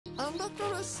and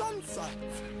licorice sunset,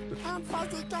 and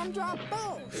fuzzy gumdrop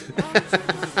bells, and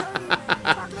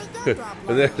chocolate gumdrop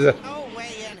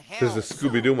There's a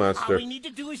Scooby-Doo monster. All we need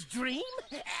to do is dream,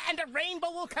 and a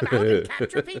rainbow will come out and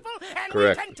capture people, and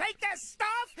Correct. we can take their stuff.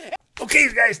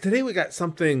 Okay, guys, today we got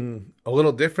something a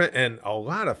little different and a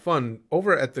lot of fun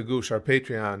over at the Goosh, our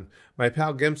Patreon. My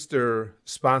pal Gimster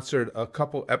sponsored a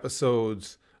couple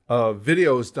episodes of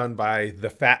videos done by the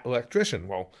Fat Electrician.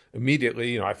 Well,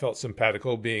 immediately, I felt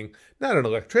simpatico being not an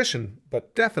electrician,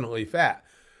 but definitely fat.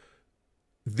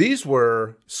 These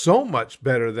were so much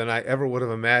better than I ever would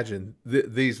have imagined.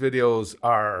 These videos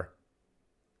are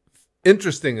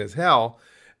interesting as hell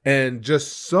and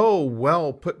just so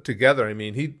well put together. I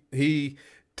mean, he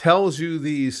tells you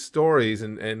these stories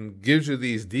and gives you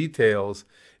these details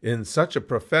in such a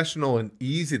professional and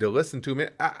easy to listen to.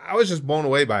 Man, I was just blown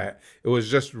away by it. It was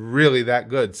just really that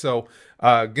good. So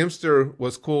Gimster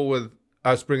was cool with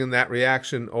us bringing that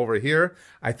reaction over here.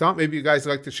 I thought maybe you guys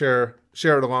would like to share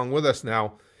it along with us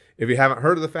now. If you haven't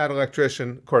heard of the Fat Electrician,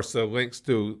 of course, the links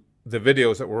to the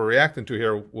videos that we're reacting to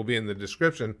here will be in the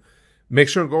description. Make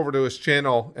sure and go over to his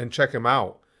channel and check him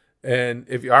out. And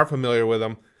if you are familiar with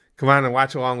him, come on and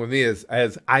watch along with me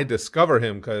as I discover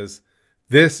him, because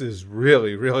this is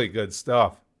really, really good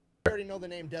stuff. You already know the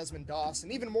name Desmond Doss,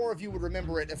 and even more of you would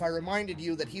remember it if I reminded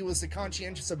you that he was the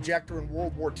conscientious objector in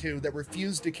World War II that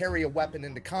refused to carry a weapon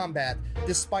into combat,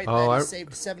 despite that he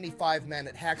saved 75 men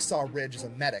at Hacksaw Ridge as a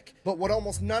medic. But what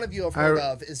almost none of you have heard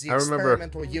of is the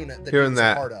experimental unit that he was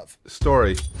a part of.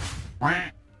 Story.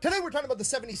 Today we're talking about the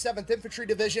 77th Infantry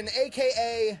Division,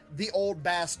 aka the Old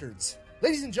Bastards.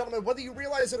 Ladies and gentlemen, whether you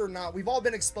realize it or not, we've all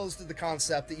been exposed to the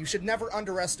concept that you should never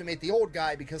underestimate the old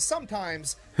guy, because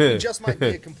sometimes he just might be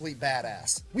a complete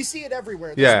badass. We see it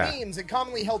everywhere. There's memes and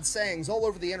commonly held sayings all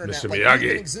over the internet, like youth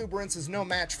and exuberance is no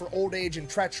match for old age and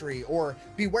treachery, or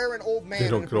beware an old man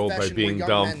in a profession where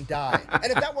young men die. And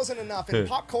if that wasn't enough, in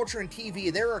pop culture and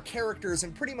TV, there are characters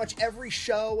in pretty much every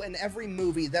show and every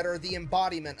movie that are the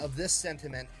embodiment of this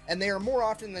sentiment, and they are more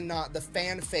often than not the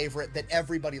fan favorite that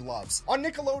everybody loves. On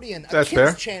Nickelodeon,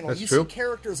 kids channel, you see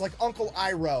characters like Uncle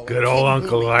Iroh. Good old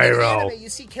Uncle Iroh. In anime, you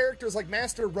see characters like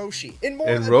Master Roshi. In more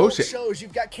adult shows,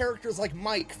 you've got characters like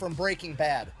Mike from Breaking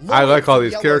Bad. I like all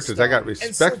these characters. I got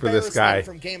respect for this guy.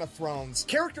 From Game of Thrones.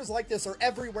 Characters like this are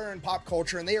everywhere in pop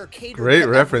culture, and they are catered Great to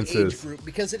references. every age group,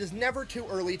 because it is never too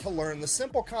early to learn the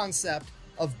simple concept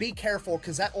of be careful,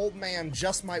 because that old man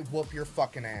just might whoop your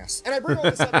fucking ass. And I bring all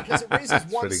this up because it raises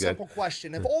one simple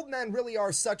question. If old men really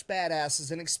are such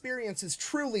badasses and experience is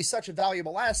truly such a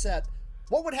valuable asset,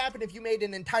 what would happen if you made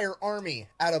an entire army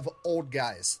out of old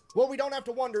guys? Well, we don't have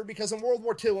to wonder, because in World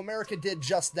War II, America did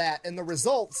just that, and the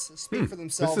results speak for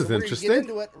themselves. This is interesting. We're going to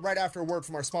get into it right after a word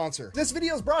from our sponsor. This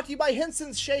video is brought to you by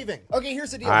Henson's Shaving. Okay,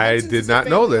 here's the deal. I did not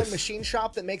know this. It's a machine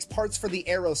shop that makes parts for the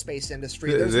aerospace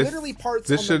industry. There's literally parts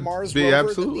on the Mars rover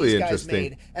that these guys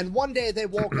made, and one day they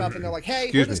woke up and they're like, hey,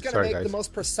 we're just going to make the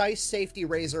most precise safety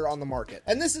razor on the market.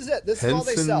 And this is it. This is all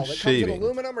they sell. It comes in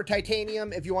aluminum or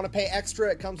titanium. If you want to pay extra,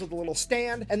 it comes with a little stand.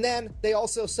 And then they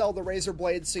also sell the razor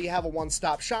blades, so you have a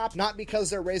one-stop shop, not because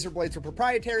their razor blades are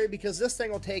proprietary, because this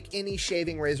thing will take any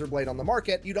shaving razor blade on the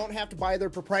market. You don't have to buy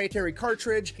their proprietary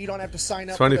cartridge. You don't have to sign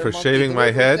up for shaving my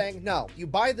head thing. No, you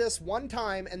buy this one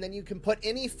time, and then you can put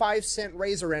any 5-cent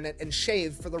razor in it and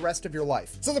shave for the rest of your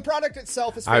life. So the product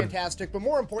itself is fantastic, but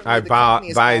more importantly, the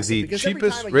company is awesome, the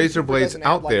cheapest razor blades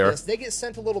out there. They get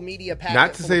sent a little media packet,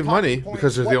 not to save money,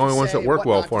 because they're the only ones that work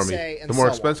well for me. The more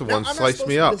expensive ones slice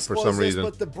me up for some reason.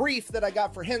 But the brief that I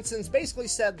got for Henson's basically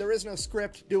said there is no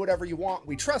script, do whatever you want,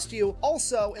 we trust you.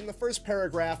 Also, in the first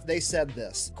paragraph, they said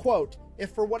this, quote,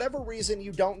 if for whatever reason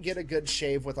you don't get a good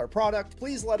shave with our product,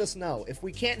 please let us know. If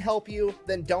we can't help you,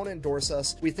 then don't endorse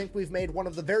us. We think we've made one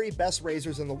of the very best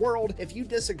razors in the world. If you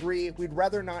disagree, we'd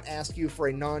rather not ask you for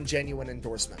a non-genuine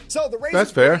endorsement. So the razor's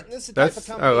That's fair. This is the type of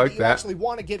company I like that you actually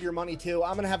want to give your money to.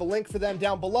 I'm going to have a link for them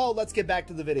down below. Let's get back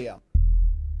to the video.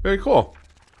 Very cool.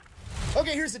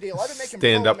 Okay, here's the deal. I've been making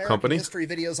Stand-up history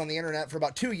videos on the internet for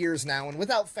about 2 years now, and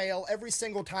without fail, every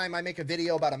single time I make a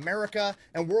video about America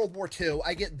and World War II,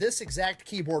 I get this exact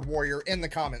keyboard warrior in the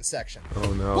comment section.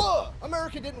 Oh, no. Buh!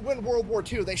 America didn't win World War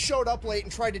II. They showed up late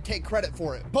and tried to take credit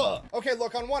for it. Buh! Okay,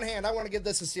 look, on one hand, I want to give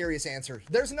this a serious answer.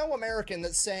 There's no American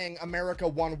that's saying America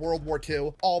won World War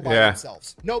II all by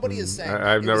themselves. Nobody is saying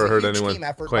I've never heard anyone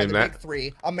claim that. Big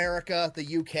three, America,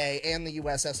 the UK, and the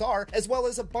USSR, as well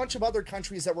as a bunch of other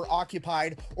countries that were occupied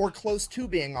occupied or close to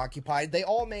being occupied, they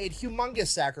all made humongous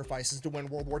sacrifices to win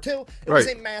World War II. It was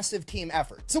a massive team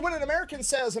effort. So when an American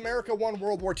says America won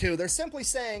World War II, they're simply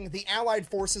saying the Allied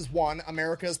forces won.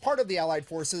 America is part of the Allied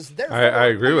forces. Therefore, I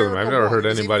agree with him. I've never heard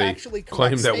It's a anybody factually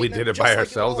claim correct that we statement, did it just by like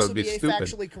ourselves. would That'd be also stupid. a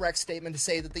factually correct statement to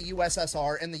say that the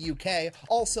USSR and the UK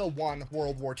also won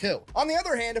World War II. On the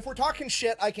other hand, if we're talking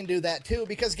shit, I can do that too,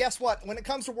 because guess what? When it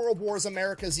comes to World Wars,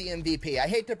 America's the MVP. I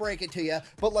hate to break it to you,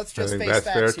 but let's just face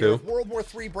facts here. If World War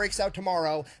III breaks out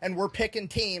tomorrow and we're picking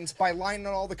teams by lining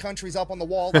all the countries up on the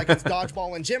wall like it's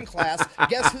dodgeball in gym class,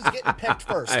 guess who's getting picked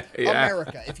first?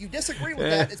 America. If you disagree with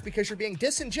that, it's because you're being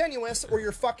disingenuous or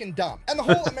you're fucking dumb. And the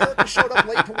whole America showed up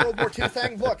late to World War II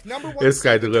thing, look, number one, this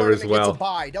guy delivers well. Gets a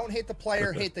bye. Don't hate the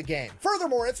player, hate the game.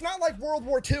 Furthermore, it's not like World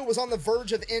War II was on the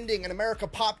verge of ending and America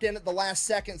popped in at the last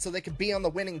second so they could be on the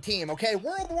winning team, okay?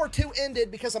 World War II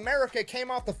ended because America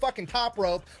came off the fucking top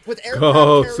rope with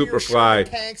aircraft carriers, Sherman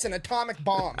tanks, and atomic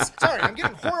bombs. Sorry, I'm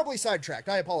getting horribly sidetracked.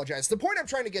 I apologize. The point I'm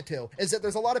trying to get to is that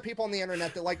there's a lot of people on the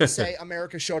internet that like to say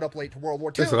America showed up late to World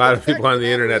War II. There's a lot of people on the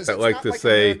internet that like to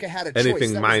say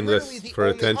anything mindless for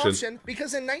attention.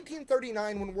 Because in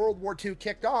 1939, when World War II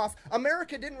kicked off,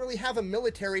 America didn't really have a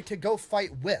military to go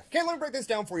fight with. Okay, let me break this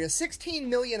down for you. 16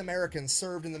 million Americans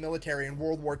served in the military in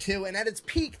World War II, and at its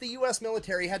peak, the U.S.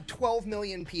 military had 12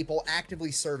 million people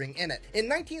actively serving in it. In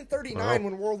 1939,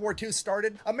 when World War II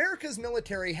started, America's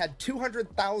military had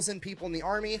 200,000 people in the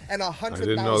Army and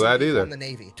 100,000 people in the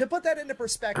Navy. To put that into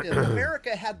perspective,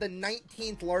 America had the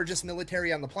 19th largest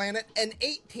military on the planet, and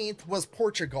 18th was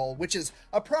Portugal, which is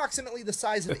approximately the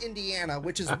size of Indiana,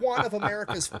 which is one of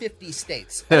America's 50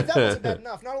 states. And if that wasn't bad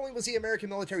enough, not only was the American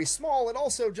military small, it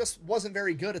also just wasn't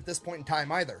very good at this point in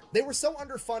time either. They were so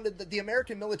underfunded that the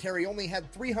American military only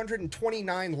had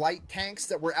 329 light tanks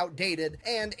that were outdated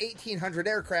and 1,800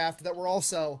 aircraft that were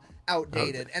also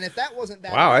outdated. And if that wasn't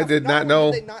bad enough, I did not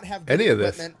know not have any of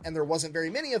this. And there wasn't very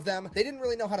many of them. They didn't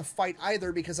really know how to fight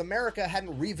either because America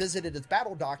hadn't revisited its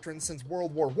battle doctrine since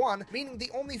World War I, meaning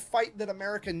the only fight that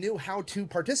America knew how to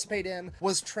participate in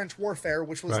was trench warfare,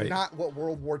 which was not what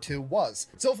World War II was.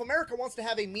 So if America wants to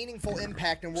have a meaningful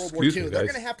impact in World War II, they're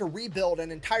going to have to rebuild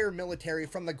an entire military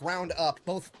from the ground up,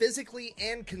 both physically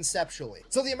and conceptually.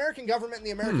 So the American government and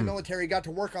the American military got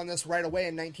to work on this right away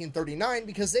in 1939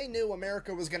 because they knew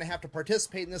America was going to have to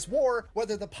participate in this war,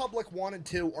 whether the public wanted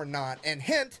to or not. And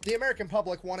hint, the American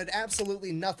public wanted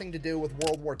absolutely nothing to do with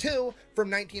World War II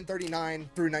from 1939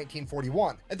 through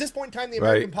 1941. At this point in time, the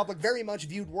American public very much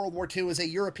viewed World War II as a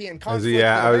European conflict.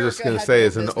 I was just going to say,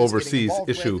 as an overseas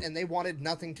issue. And they wanted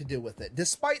nothing to do with it.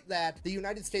 Despite that, the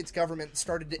United States government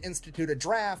started to institute a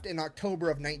draft in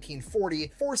October of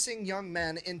 1940, forcing young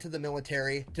men into the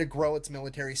military to grow its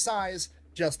military size,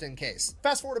 just in case.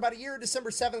 Fast forward about a year, December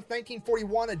 7th,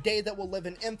 1941, a day that will live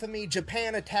in infamy.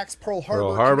 Japan attacks Pearl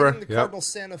Harbor, committing the cardinal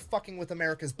sin of fucking with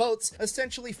America's boats,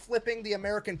 essentially flipping the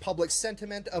American public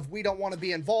sentiment of we don't want to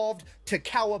be involved to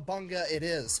cowabunga it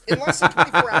is. In less than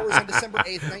 24 hours on December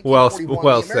 8th,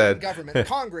 1941, the American government,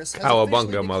 Congress, has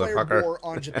officially declared war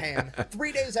on Japan.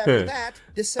 3 days after that,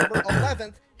 December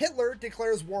 11th, Hitler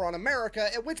declares war on America,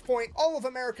 at which point all of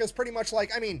America is pretty much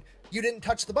like, I mean, you didn't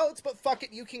touch the boats, but fuck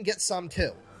it, you can get some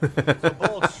too. It's a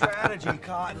bold strategy,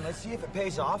 Cotton. Let's see if it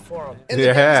pays off for them. In the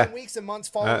days and weeks and months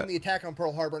following the attack on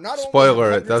Pearl Harbor, not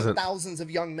only hundreds of thousands of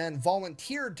young men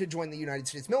volunteered to join the United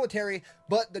States military,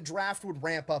 but the draft would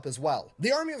ramp up as well.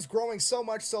 The Army was growing so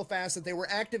much so fast that they were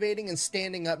activating and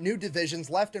standing up new divisions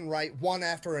left and right, one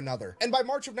after another. And by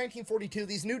March of 1942,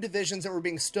 these new divisions that were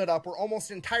being stood up were almost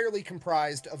entirely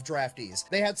comprised of draftees.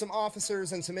 They had some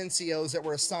officers and some NCOs that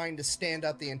were assigned to stand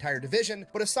up the entire division,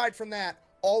 but aside from that,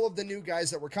 all of the new guys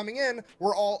that were coming in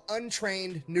were all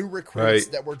untrained new recruits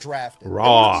that were drafted. One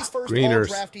of these first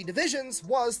all-draftee divisions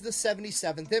was the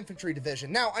 77th Infantry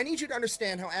Division. Now, I need you to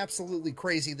understand how absolutely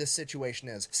crazy this situation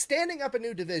is. Standing up a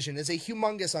new division is a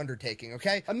humongous undertaking,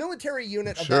 okay? A military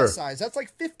unit of that size, that's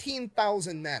like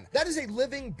 15,000 men. That is a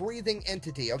living, breathing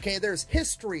entity, okay? There's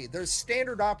history, there's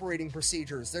standard operating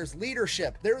procedures, there's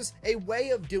leadership, there's a way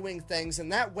of doing things,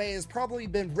 and that way has probably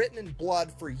been written in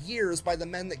blood for years by the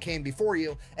men that came before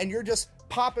you, and you're just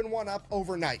popping one up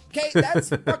overnight. Okay, that's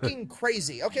fucking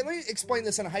crazy. Okay, let me explain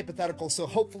this in a hypothetical so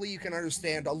hopefully you can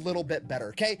understand a little bit better.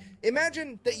 Okay,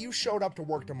 imagine that you showed up to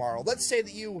work tomorrow. Let's say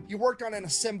that you worked on an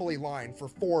assembly line for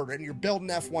Ford and you're building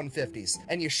F-150s,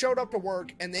 and you showed up to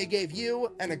work and they gave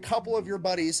you and a couple of your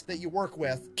buddies that you work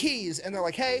with keys, and they're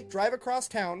like, hey, drive across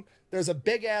town, there's a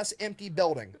big ass empty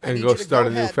building. I And need go you to start go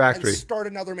a new ahead factory. and start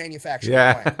another manufacturing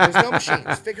Yeah. line. There's no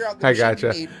machines. Figure out the I machine gotcha.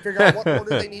 you need. Figure out what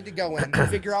order they need to go in.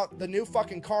 Figure out the new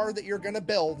fucking car that you're going to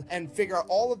build. And figure out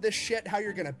all of this shit, how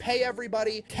you're going to pay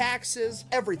everybody, taxes,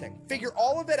 everything. Figure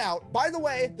all of it out. By the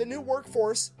way, the new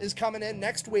workforce is coming in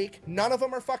next week. None of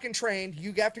them are fucking trained.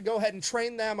 You have to go ahead and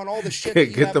train them on all the shit that you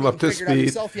Get haven't them up even to figured out speed.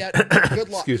 yourself yet. Good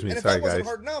luck. Excuse me, And if sorry, that wasn't guys.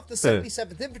 hard enough, the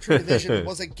 77th Infantry Division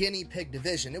was a guinea pig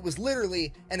division. It was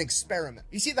literally an experiment.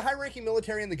 You see, the high-ranking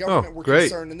military and the government were great.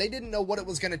 concerned, and they didn't know what it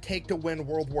was going to take to win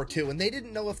World War II, and they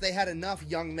didn't know if they had enough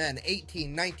young men,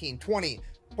 18, 19, 20,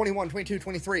 21, 22,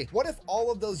 23. What if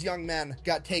all of those young men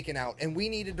got taken out, and we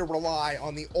needed to rely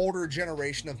on the older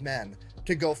generation of men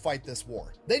to go fight this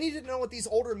war? They needed to know what these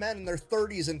older men in their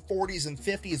 30s and 40s and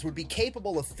 50s would be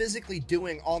capable of physically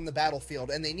doing on the battlefield,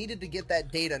 and they needed to get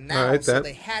that data now so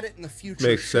they had it in the future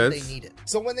makes should sense. they need it.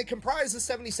 So when they comprised the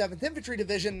 77th Infantry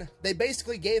Division, they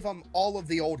basically gave them all of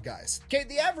the old guys. Okay,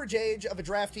 the average age of a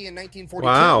draftee in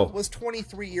 1942 was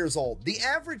 23 years old. The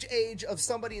average age of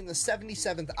somebody in the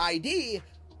 77th ID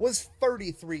was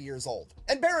 33 years old.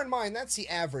 And bear in mind, that's the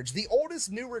average. The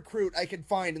oldest new recruit I could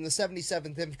find in the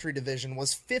 77th Infantry Division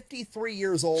was 53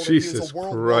 years old, and he was a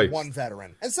World War I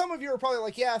veteran. And some of you are probably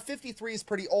like, yeah, 53 is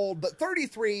pretty old, but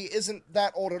 33 isn't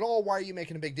that old at all. Why are you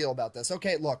making a big deal about this?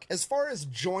 Okay, look, as far as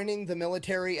joining the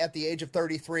military at the age of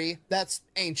 33, that's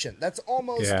ancient. That's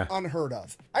almost unheard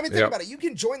of. I mean, think about it. You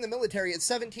can join the military at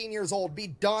 17 years old, be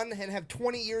done, and have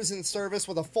 20 years in service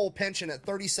with a full pension at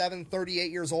 37,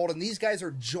 38 years old, and these guys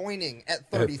are joining at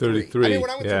 33. I mean, when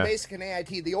I went through basic and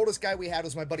AIT, the oldest guy we had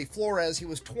was my buddy Flores. He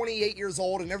was 28 years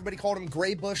old, and everybody called him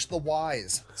Gray Bush the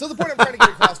Wise. So the point I'm trying to get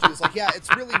across to is like, yeah, it's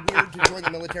really weird to join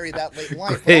the military that late in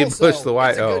life. Gray But also, Bush the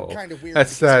Wise. it's a good kind of weird.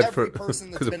 That's sad every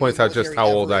person that's because it been points in out the just how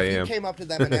military old ever, I if am. you came up to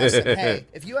them and asked them, hey,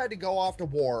 if you had to go off to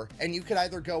war and you could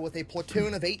either go with a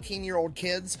platoon of 18-year-old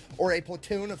kids or a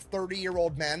platoon of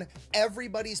 30-year-old men,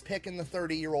 everybody's picking the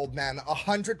 30-year-old men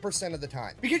 100% of the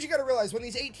time. Because you got to realize when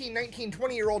these 18, 19,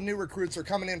 20-year-old new recruits are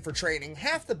coming in for training,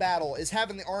 half the battle is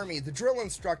having the Army, the drill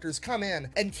instructors, come in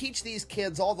and teach these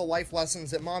kids all the life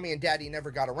lessons that mommy and daddy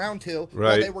never got around to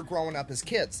while they were growing up as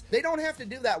kids. They don't have to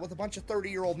do that with a bunch of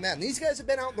 30-year-old men. These guys have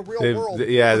been out in the real world for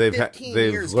 15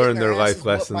 years, learned their life life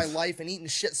lessons by life and eating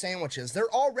shit sandwiches. They're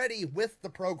already with the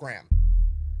program.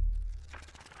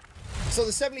 So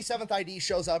the 77th ID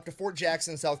shows up to Fort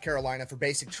Jackson, South Carolina for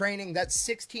basic training. That's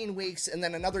 16 weeks and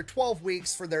then another 12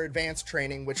 weeks for their advanced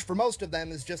training, which for most of them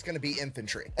is just going to be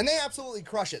infantry. And they absolutely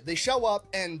crush it. They show up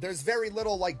and there's very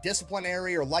little like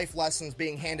disciplinary or life lessons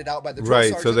being handed out by the drill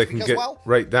sergeants. So they can get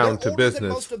right down to business. Than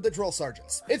most of the drill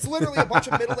sergeants. It's literally a bunch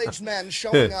of middle-aged men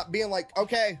showing up being like,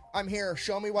 okay, I'm here.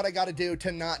 Show me what I got to do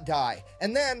to not die.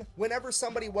 And then whenever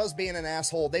somebody was being an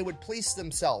asshole, they would police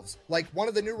themselves. Like one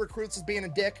of the new recruits is being a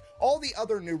dick. All the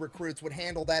other new recruits would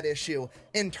handle that issue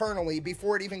internally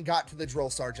before it even got to the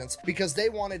drill sergeants because they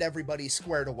wanted everybody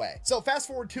squared away. So fast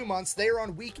forward 2 months, they are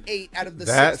on week 8 out of the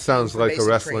 16 That sounds like a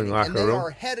wrestling training, locker and they room. are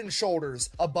head and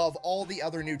shoulders above all the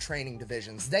other new training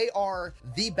divisions. They are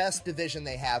the best division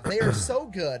they have. They are so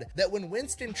good that when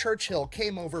Winston Churchill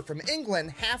came over from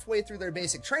England halfway through their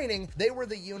basic training, they were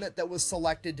the unit that was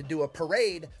selected to do a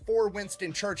parade for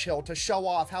Winston Churchill to show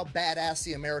off how badass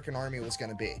the American Army was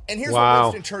going to be. And here's what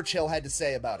Winston Churchill had to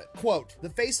say about it. Quote, "The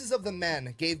faces of the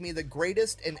men gave me the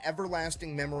greatest and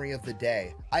everlasting memory of the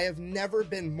day. I have never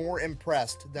been more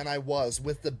impressed than I was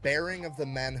with the bearing of the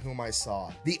men whom I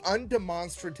saw. The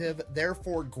undemonstrative,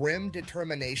 therefore grim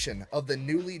determination of the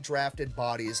newly drafted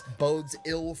bodies bodes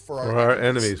ill for our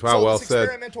enemies." Wow, so well this said.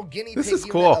 Experimental guinea pig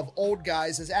unit of old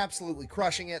guys is absolutely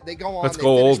crushing it. They go on, Let's they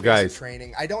go, finish old guys. basic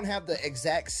training. I don't have the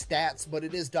exact stats, but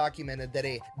it is documented that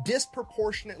a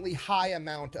disproportionately high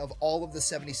amount of all of the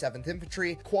 77th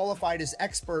Infantry qualified as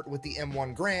expert with the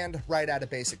M1 Grand right out of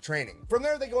basic training. From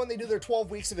there, they go and they do their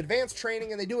 12 weeks of advanced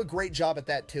training, and they do a great job at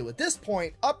that too. At this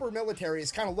point, upper military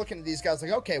is kind of looking at these guys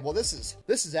like, okay, well, this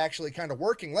is actually kind of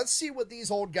working. Let's see what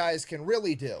these old guys can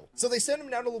really do. So they send them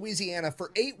down to Louisiana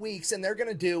for 8 weeks, and they're going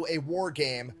to do a war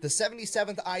game, the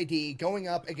 77th ID going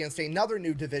up against another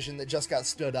new division that just got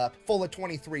stood up, full of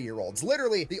 23-year-olds.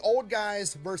 Literally, the old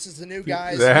guys versus the new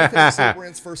guys,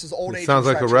 versus old age. Sounds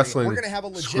like a wrestling We're going to have a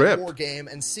legit script. War game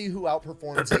and see who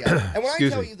outperforms the other. And when I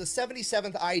tell you the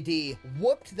 77th ID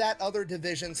whooped that other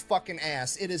division's fucking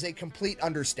ass, it is a complete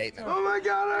understatement. Oh my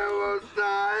god, I almost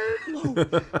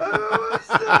died. I almost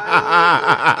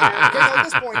died. Okay, now at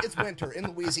this point, it's winter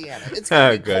in Louisiana. It's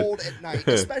going to be cold at night,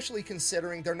 especially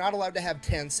considering they're not allowed to have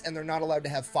tents and they're not allowed to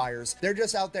have fires. They're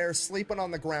just out there sleeping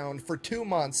on the ground for 2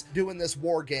 months doing this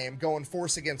war game, going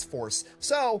force against force.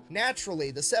 So,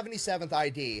 naturally, the 77th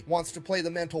ID wants to play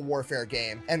the mental warfare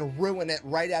game and and ruin it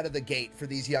right out of the gate for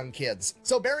these young kids.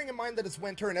 So bearing in mind that it's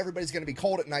winter and everybody's going to be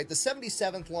cold at night, the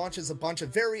 77th launches a bunch of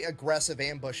very aggressive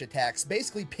ambush attacks,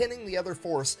 basically pinning the other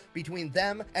force between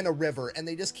them and a river, and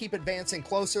they just keep advancing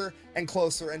closer and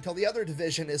closer until the other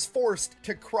division is forced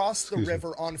to cross the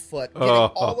river on foot, getting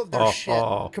all of their shit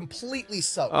completely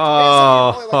soaked. Okay,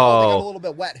 so you're probably like, oh, they got a little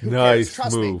bit wet. Who cares?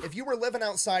 Trust me, if you were living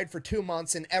outside for 2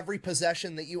 months and every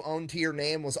possession that you owned to your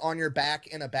name was on your back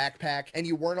in a backpack, and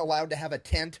you weren't allowed to have a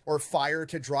tent or fire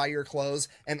to dry your clothes,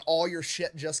 and all your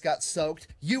shit just got soaked,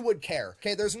 you would care.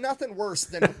 Okay, there's nothing worse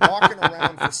than walking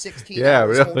around for 16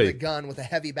 hours holding a gun with a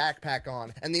heavy backpack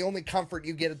on, and the only comfort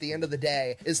you get at the end of the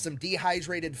day is some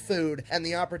dehydrated food and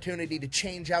the opportunity to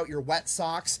change out your wet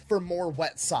socks for more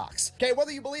wet socks. Okay,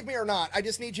 whether you believe me or not, I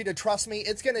just need you to trust me.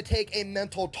 It's going to take a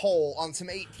mental toll on some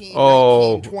 18,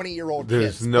 19, 20-year-old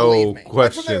kids. There's no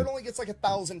question. From there, it only gets like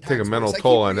 1,000 times take a mental worse.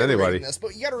 toll on anybody. This,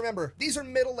 but you got to remember, these are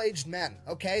middle-aged men,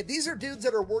 okay? These are dudes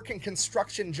that are working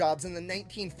construction jobs in the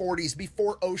 1940s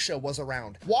before OSHA was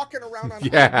around. Walking around on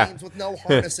high beams with no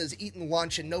harnesses, eating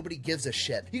lunch, and nobody gives a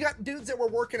shit. You got dudes that were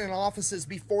working in offices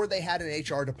before they had an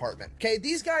HR department, okay?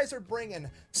 These guys are bringing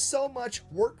so much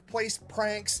workplace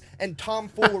pranks and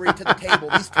tomfoolery to the table.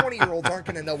 These 20-year-olds aren't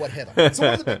going to know what hit them. So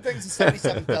one of the big things the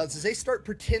 77th does is they start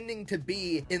pretending to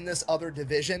be in this other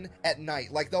division at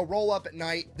night. Like, they'll roll up at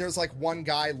night. There's like one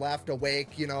guy left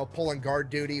awake, you know, pulling guard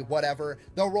duty, whatever.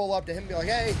 They'll roll up to him and be like,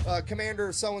 hey,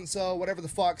 Commander so-and-so, whatever the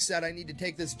fuck, said I need to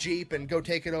take this Jeep and go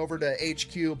take it over to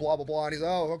HQ, blah, blah, blah. And he's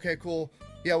like, oh, okay, cool.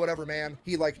 Yeah, whatever, man.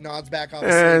 He, like, nods back on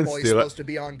the sleep while he's supposed to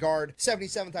be on guard.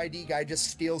 77th ID guy just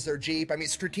steals their Jeep. I mean,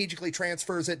 strategically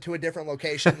transfers it to a different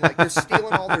location. Like, they're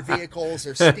stealing all their vehicles.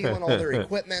 They're stealing all their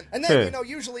equipment. And then, you know,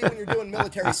 usually when you're doing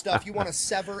military stuff, you want to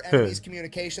sever enemies'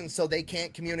 communications so they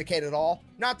can't communicate at all.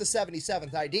 Not the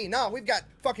 77th ID. No, we've got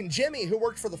fucking Jimmy, who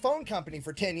worked for the phone company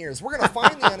for 10 years. We're going to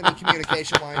find the enemy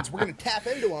communication lines. We're going to tap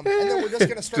into them. And then we're just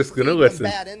going to start feeding them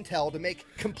bad intel to make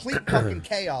complete fucking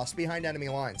chaos behind enemy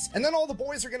lines. And then all the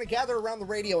boys are going to gather around the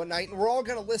radio at night, and we're all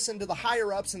going to listen to the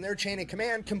higher-ups in their chain of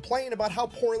command complain about how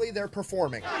poorly they're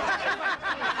performing.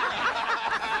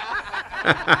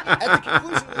 At the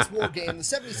conclusion of this war game, the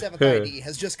 77th ID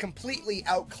has just completely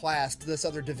outclassed this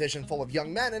other division full of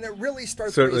young men, and it really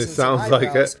starts raising some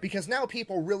eyebrows, because now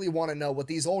people really want to know what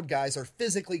these old guys are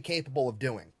physically capable of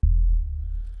doing.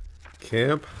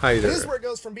 Camp Hider. This is where it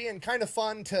goes from being kind of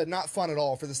fun to not fun at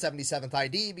all for the 77th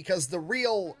ID, because the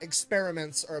real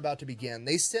experiments are about to begin.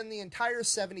 They send the entire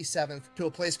 77th to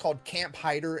a place called Camp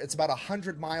Hider. It's about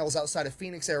 100 miles outside of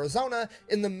Phoenix, Arizona,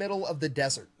 in the middle of the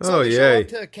desert. So they show up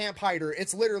to Camp Hider.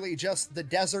 It's literally just the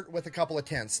desert with a couple of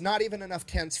tents. Not even enough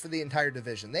tents for the entire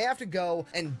division. They have to go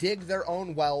and dig their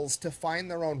own wells to find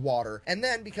their own water. And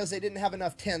then, because they didn't have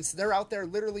enough tents, they're out there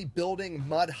literally building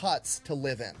mud huts to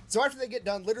live in. So after they get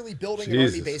done literally building an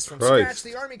army base from scratch,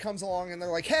 the army comes along and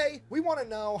they're like, hey, we want to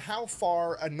know how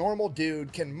far a normal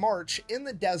dude can march in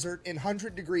the desert in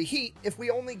 100-degree heat if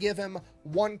we only give him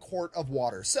 1 quart of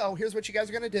water. So here's what you guys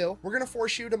are going to do. We're going to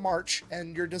force you to march,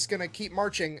 and you're just going to keep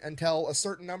marching until a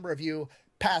certain number of you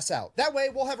pass out. That way,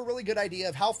 we'll have a really good idea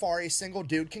of how far a single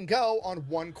dude can go on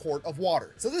 1 quart of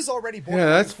water. So this is already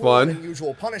borderline cruel and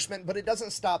unusual punishment, but it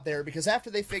doesn't stop there, because after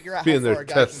they figure out how far a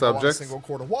guy can go on a single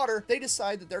quart of water, they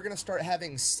decide that they're going to start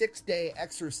having 6-day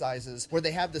exercises where they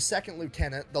have the second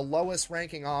lieutenant, the lowest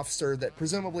ranking officer that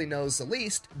presumably knows the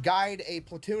least, guide a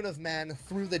platoon of men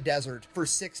through the desert for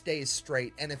 6 days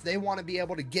straight. And if they want to be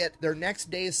able to get their next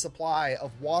day's supply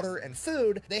of water and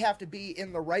food, they have to be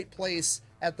in the right place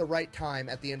at the right time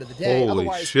at the end of the day.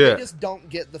 Otherwise, they just don't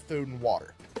get the food and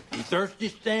water. You thirsty,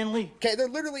 Stanley? Okay, they're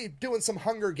literally doing some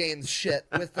Hunger Games shit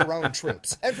with their own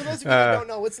troops. And for those of you that don't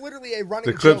know, it's literally a running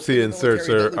joke. The Clipsy inserts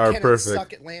are perfect.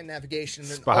 Suck at land navigation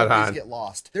and always get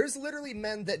lost. There's literally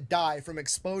men that die from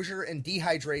exposure and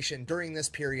dehydration during this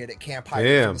period at Camp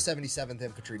Hider from the 77th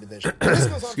Infantry Division. And this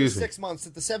goes on for 6 months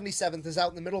that the 77th is out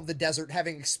in the middle of the desert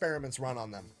having experiments run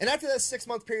on them. And after that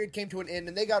 6-month period came to an end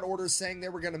and they got orders saying they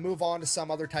were going to move on to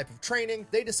some other type of training,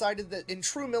 they decided that in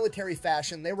true military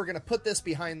fashion, they were going to put this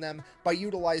behind them by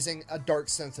utilizing a dark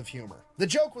sense of humor. The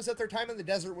joke was that their time in the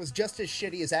desert was just as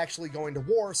shitty as actually going to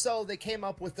war, so they came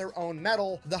up with their own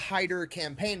medal, the Hider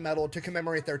Campaign Medal, to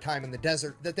commemorate their time in the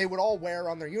desert, that they would all wear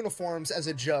on their uniforms as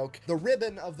a joke. The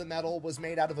ribbon of the medal was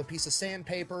made out of a piece of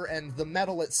sandpaper, and the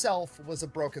medal itself was a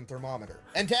broken thermometer.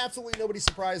 And to absolutely nobody's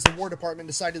surprise, the War Department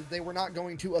decided that they were not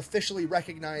going to officially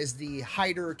recognize the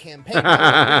Hider Campaign Medal.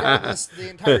 Regardless, the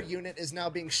entire unit is now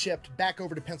being shipped back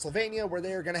over to Pennsylvania, where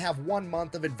they are going to have 1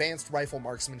 month of advanced rifle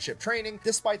marksmanship training,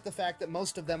 despite the fact that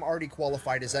most of them already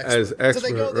qualified as experts. So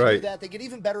they go, they do that, they get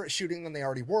even better at shooting than they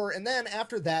already were, and then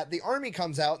after that, the Army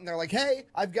comes out and they're like, hey,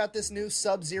 I've got this new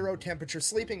sub-zero temperature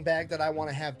sleeping bag that I want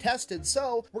to have tested,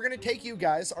 so we're going to take you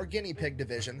guys, our guinea pig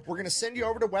division, we're going to send you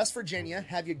over to West Virginia,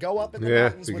 have you go up in the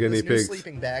mountains with this new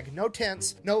sleeping bag, no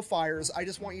tents, no fires, I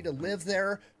just want you to live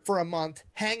there for a month,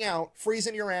 hang out,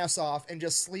 freezing your ass off, and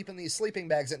just sleep in these sleeping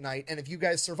bags at night, and if you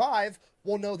guys survive,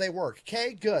 we'll know they work.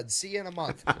 Okay, good. See you in a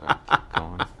month.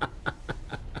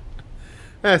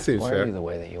 That seems Why fair. are you the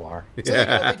way that you are? So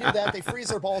they do that. They freeze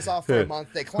their balls off for a month.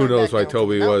 They climb Who knows back why down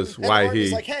Toby from the was, mountain, why and the Army's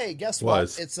he like, hey, guess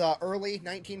was. what? It's early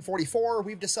 1944.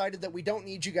 We've decided that we don't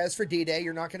need you guys for D-Day.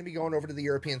 You're not going to be going over to the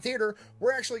European theater.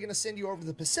 We're actually going to send you over to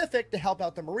the Pacific to help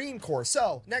out the Marine Corps.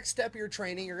 So next step of your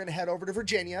training, you're going to head over to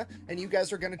Virginia, and you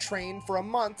guys are going to train for a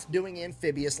month doing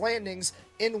amphibious landings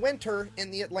in winter in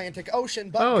the Atlantic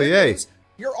Ocean. But good news,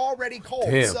 you're already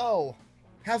cold. Damn. So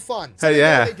have fun. So Hey,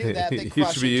 yeah. They do that. They You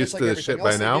crush should be it, used just to like this shit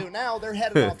everything by else now. they do. Now they're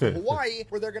headed off to Hawaii,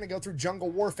 where they're going to go through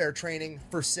jungle warfare training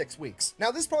for 6 weeks.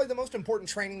 Now, this is probably the most important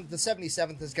training the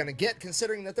 77th is going to get,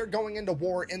 considering that they're going into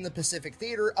war in the Pacific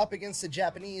Theater up against the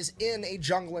Japanese in a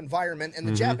jungle environment, and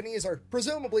the Japanese are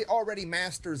presumably already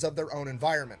masters of their own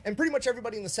environment. And pretty much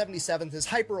everybody in the 77th is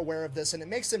hyper aware of this, and it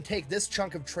makes them take this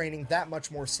chunk of training that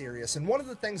much more serious. And one of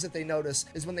the things that they notice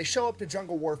is when they show up to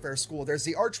jungle warfare school, there's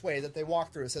the archway that they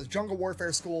walk through. It says jungle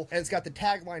warfare school, and it's got the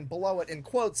tagline below it in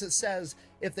quotes. It says,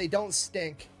 if they don't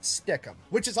stink, stick them,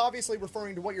 which is obviously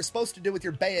referring to what you're supposed to do with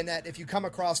your bayonet if you come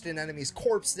across an enemy's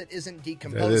corpse that isn't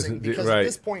decomposing, because at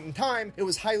this point in time, it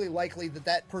was highly likely that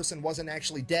that person wasn't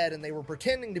actually dead and they were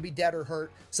pretending to be dead or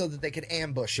hurt so that they could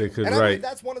ambush you. And I believe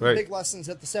that's one of the big lessons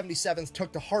that the 77th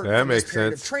took to heart from this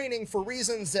period of training for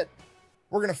reasons that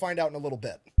we're going to find out in a little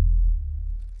bit.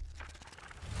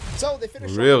 So they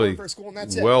finished really for school, and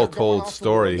that's it. well told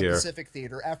story here. Pacific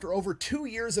Theater, after over 2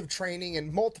 years of training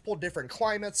in multiple different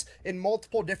climates, in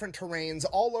multiple different terrains,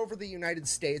 all over the United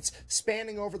States,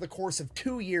 spanning over the course of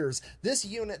 2 years, this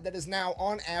unit that is now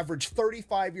on average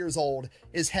 35 years old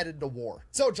is headed to war.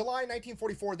 So July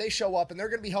 1944, they show up, and they're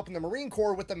going to be helping the Marine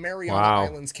Corps with the Mariana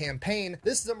Islands campaign.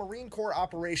 This is a Marine Corps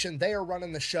operation. They are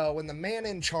running the show, and the man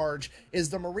in charge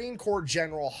is the Marine Corps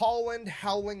General Holland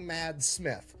Howling Mad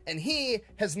Smith. And he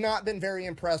has not been very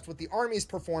impressed with the Army's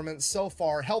performance so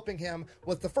far, helping him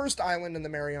with the first island in the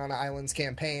Mariana Islands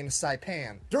campaign,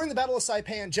 Saipan. During the Battle of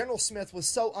Saipan, General Smith was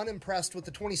so unimpressed with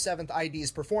the 27th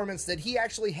ID's performance that he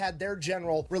actually had their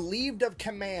general relieved of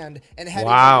command and had a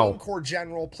Marine Corps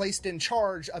general placed in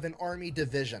charge of an Army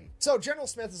division. So General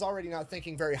Smith is already not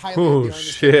thinking very highly of the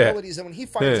Army's capabilities, and when he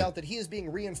finds out that he is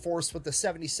being reinforced with the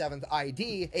 77th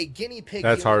ID, a guinea pig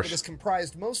unit that is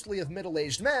comprised mostly of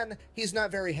middle-aged men, he's not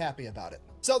very happy about it.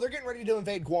 So they're getting ready to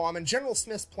invade Guam, and General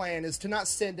Smith's plan is to not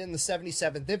send in the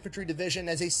 77th Infantry Division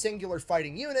as a singular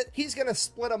fighting unit. He's going to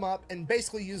split them up and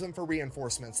basically use them for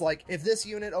reinforcements. Like, if this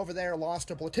unit over there lost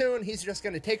a platoon, he's just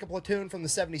going to take a platoon from the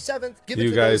 77th, give it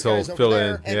to those guys over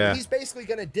there, and he's basically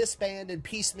going to disband and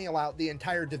piecemeal out the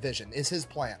entire division, is his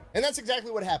plan. And that's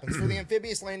exactly what happens. For the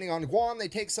amphibious landing on Guam, they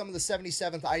take some of the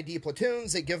 77th ID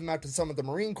platoons, they give them out to some of the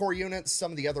Marine Corps units,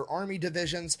 some of the other Army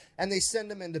divisions, and they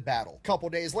send them into battle. A couple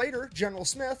days later, General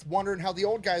Smith, wondering how the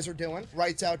old guys are doing,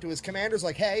 writes out to his commanders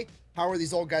like, hey, how are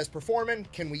these old guys performing?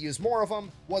 Can we use more of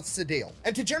them? What's the deal?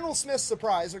 And to General Smith's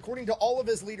surprise, according to all of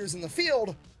his leaders in the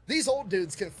field, these old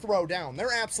dudes can throw down.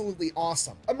 They're absolutely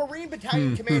awesome. A Marine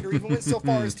battalion commander even went so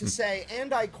far as to say,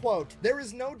 and I quote, there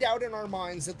is no doubt in our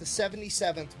minds that the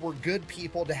 77th were good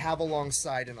people to have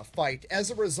alongside in a fight.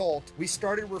 As a result, we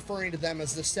started referring to them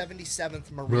as the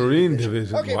 77th Marine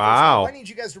Division. Okay, wow. I need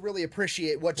you guys to really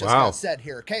appreciate what just got said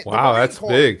here, okay? Wow, that's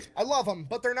big. I love them,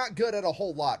 but they're not good at a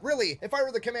whole lot. Really, if I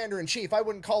were the commander-in-chief, I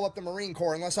wouldn't call up the Marine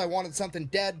Corps unless I wanted something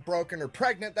dead, broken, or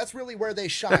pregnant. That's really where they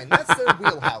shine. That's their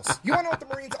wheelhouse. You want to know what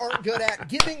the Marines aren't good at?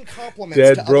 Giving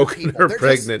compliments to other people.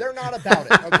 They're not about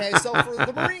it, okay? So for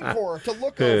the Marine Corps to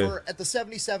look over at the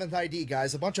 77th ID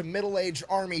guys, a bunch of middle-aged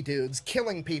Army dudes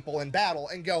killing people in battle,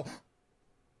 and go,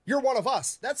 you're one of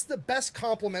us. That's the best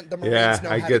compliment the Marines know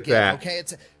how to give, okay?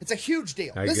 It's a huge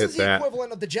deal. This is the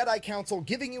equivalent of the Jedi Council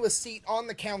giving you a seat on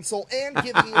the council and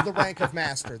giving you the rank of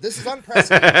Master. This is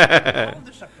unprecedented. All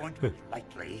this appointment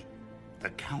lightly, the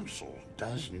Council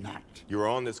does not. You're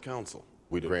on this council.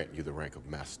 We grant you the rank of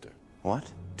Master.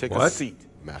 What? Take a seat,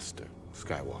 Master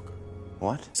Skywalker.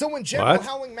 What? So when General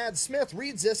Howling Mad Smith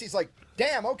reads this, he's like,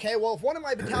 damn, okay, well, if one of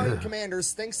my battalion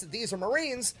commanders thinks that these are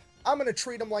Marines, I'm going to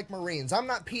treat them like Marines. I'm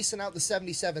not piecing out the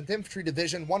 77th Infantry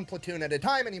Division one platoon at a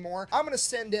time anymore. I'm going to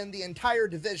send in the entire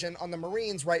division on the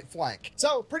Marines' right flank.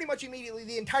 So pretty much immediately,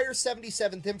 the entire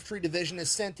 77th Infantry Division is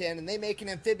sent in, and they make an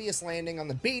amphibious landing on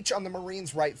the beach on the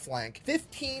Marines' right flank.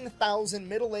 15,000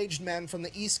 middle-aged men from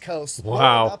the East Coast loaded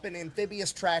up in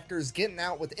amphibious tractors, getting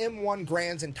out with M1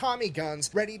 Grands and Tommy guns,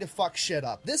 ready to fuck shit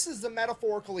up. This is the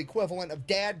metaphorical equivalent of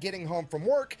Dad getting home from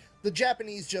work. The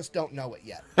Japanese just don't know it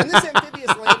yet. And this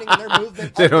amphibious landing and their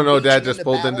movement they don't know Dad just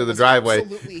pulled into the driveway.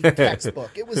 Absolutely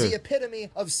textbook. It was the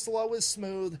epitome of slow is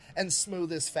smooth and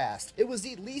smooth is fast. It was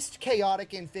the least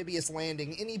chaotic amphibious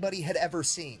landing anybody had ever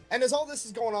seen. And as all this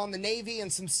is going on, the Navy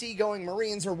and some seagoing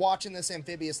Marines are watching this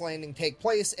amphibious landing take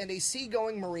place, and a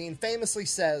seagoing Marine famously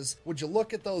says, "Would you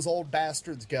look at those old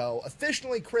bastards go,"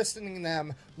 officially christening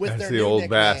them with their new old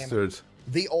nickname, bastards.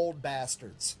 The Old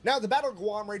Bastards. Now, the Battle of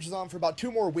Guam rages on for about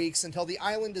 2 more weeks until the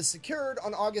island is secured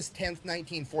on August 10th,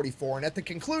 1944, and at the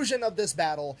conclusion of this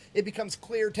battle, it becomes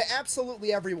clear to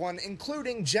absolutely everyone,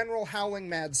 including General Howling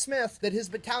Mad Smith, that his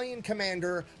battalion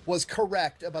commander was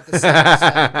correct about the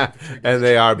 77th Infantry Division. And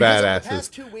they are because badasses. In the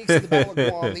past 2 weeks of the Battle of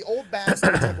Guam, the Old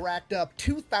Bastards have racked up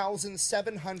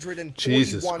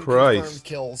 2,741 confirmed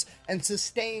kills and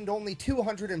sustained only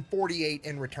 248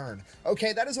 in return.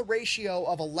 Okay, that is a ratio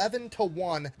of 11-to-1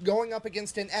 going up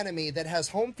against an enemy that has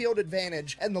home field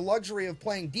advantage and the luxury of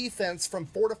playing defense from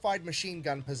fortified machine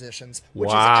gun positions, which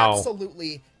is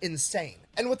absolutely insane.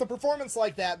 And with a performance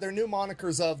like that, their new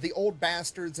monikers of the Old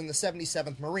Bastards and the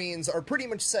 77th Marines are pretty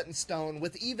much set in stone,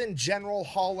 with even General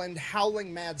Holland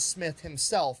Howling Mad Smith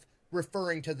himself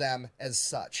referring to them as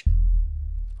such.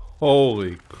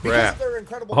 Holy crap.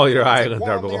 All your islands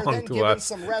are belong to us.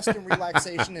 Some rest and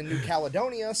relaxation in New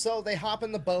Caledonia, so they hop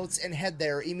in the boats and head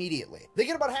there immediately. They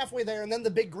get about halfway there, and then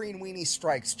the big green weenie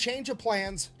strikes. Change of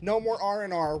plans, no more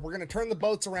R&R. We're going to turn the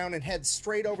boats around and head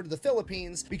straight over to the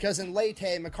Philippines, because in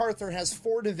Leyte, MacArthur has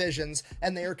 4 divisions,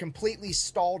 and they are completely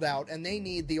stalled out, and they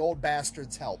need the Old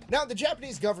Bastards' help. Now, the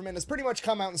Japanese government has pretty much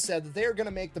come out and said that they are going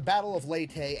to make the Battle of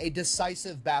Leyte a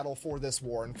decisive battle for this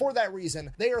war, and for that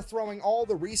reason, they are throwing all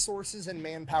the resources and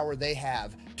manpower they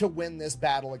have to win this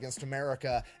battle against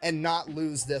America and not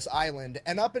lose this island.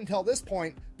 And up until this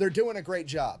point, they're doing a great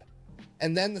job.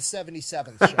 And then the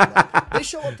 77th show up. They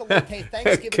show up to Leyte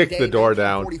Thanksgiving Day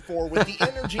 1944 with the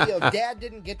energy of Dad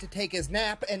didn't get to take his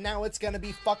nap, and now it's going to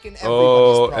be fucking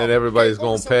everybody's problem. And everybody's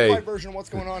going to pay. Version of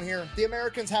what's going on here. The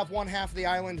Americans have one half of the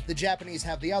island, the Japanese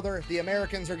have the other. The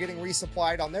Americans are getting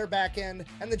resupplied on their back end,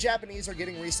 and the Japanese are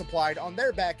getting resupplied on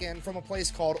their back end from a place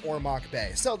called Ormoc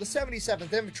Bay. So the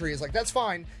 77th Infantry is like, that's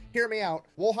fine. Hear me out.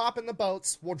 We'll hop in the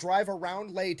boats, we'll drive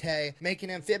around Leyte, make an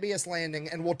amphibious landing,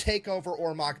 and we'll take over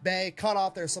Ormoc Bay, cut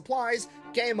off their supplies,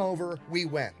 game over, we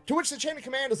win. To which the chain of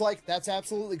command is like, that's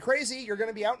absolutely crazy, you're going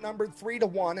to be outnumbered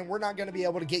 3-to-1, and we're not going to be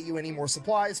able to get you any more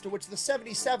supplies. To which the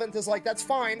 77th is like, that's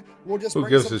fine, we'll just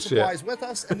bring some supplies with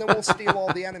us, and then we'll steal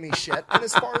all the enemy shit. And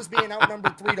as far as being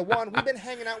outnumbered 3-to-1, we've been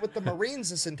hanging out with the Marines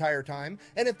this entire time,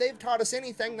 and if they've taught us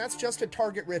anything, that's just a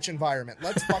target-rich environment.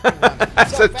 Let's fucking run it.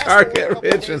 That's a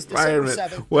target-rich environment.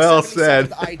 Well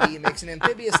said. ID makes an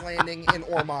amphibious landing in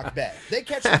Ormoc Bay. They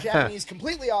catch the Japanese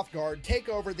completely off guard, take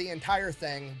over the entire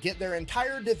thing, get their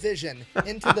entire division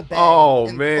into the bay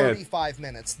in 35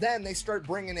 minutes. Then they start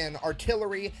bringing in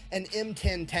artillery and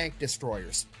M10 tank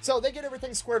destroyers. So they get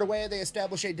everything squared away. They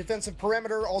establish a defensive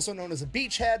perimeter, also known as a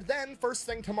beachhead. Then, first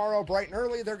thing tomorrow, bright and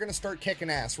early, they're going to start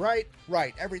kicking ass, right?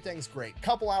 Right, everything's great.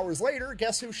 Couple hours later,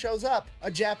 guess who shows up?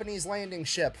 A Japanese landing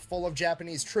ship full of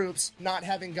Japanese troops, not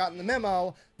having gotten the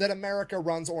memo that America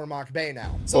runs Ormoc Bay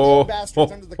now. So the Old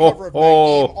Bastards, under the cover of night,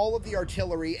 aim all of the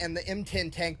artillery and the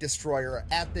M10 tank destroyer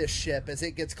at this ship as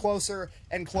it gets closer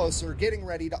and closer, getting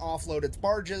ready to offload its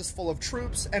barges full of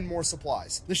troops and more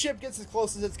supplies. The ship gets as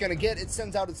close as it's going to get, it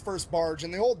sends out its first barge,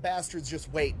 and the Old Bastards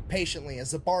just wait patiently as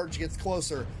the barge gets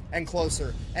closer and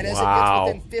closer. And as it gets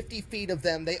within 50 feet of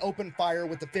them, they open fire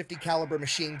with the 50 caliber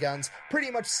machine guns,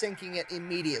 pretty much sinking it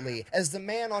immediately, as the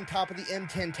man on top of the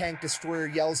M10 tank destroyer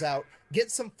yells out, "Get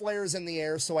some flares in the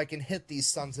air so I can hit these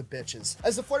sons of bitches."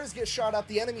 As the flares get shot up,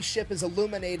 the enemy ship is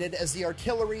illuminated as the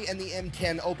artillery and the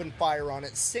M10 open fire on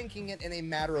it, sinking it in a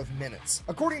matter of minutes.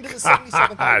 According to the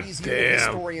 77th ID's unit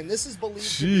historian, this is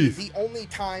believed to be the only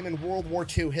time in World War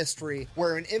II history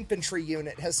where an infantry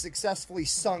unit has successfully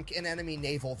sunk an enemy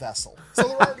naval vessel. So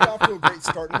they're already off to a great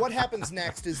start, and what happens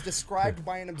next is described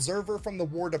by an observer from the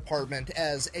War Department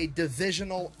as a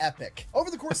divisional epic.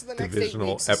 Over the course of the next 8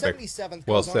 weeks, the 77th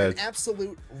goes on an absolute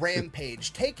absolute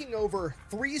rampage, taking over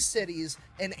 3 cities,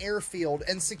 an airfield,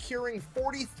 and securing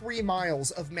 43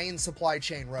 miles of main supply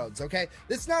chain roads, okay?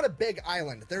 It's not a big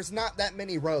island. There's not that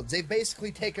many roads. They've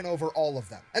basically taken over all of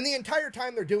them. And the entire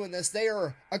time they're doing this, they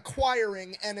are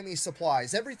acquiring enemy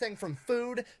supplies, everything from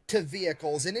food to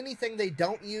vehicles, and anything they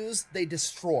don't use, they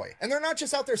destroy. And they're not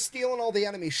just out there stealing all the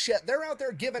enemy shit. They're out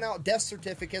there giving out death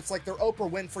certificates like they're Oprah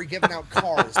Winfrey giving out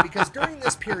cars, because during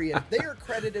this period, they are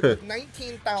credited with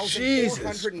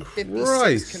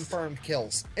 19,456 confirmed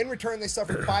kills. In return, they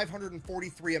suffered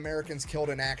 543 Americans killed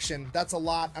in action. That's a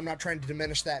lot. I'm not trying to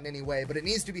diminish that in any way, but it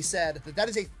needs to be said that that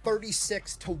is a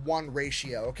 36-to-1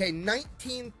 ratio, okay?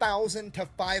 19,000 to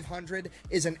 500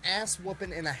 is an ass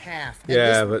whooping and a half. And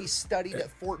yeah, this would but be studied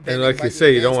at Fort and Benning like by you the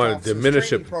say, you don't Advanced want to Officers diminish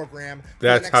Training it. Program for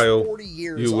That's the next how 40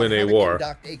 years you on win a how to war.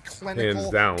 conduct a clinical,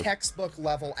 Hands down.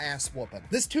 textbook-level ass whooping.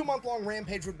 This 2-month-long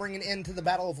rampage would bring an end to the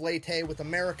Battle of Leyte, with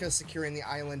America securing the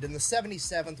island, and the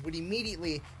 77th would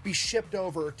immediately be shipped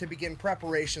over to begin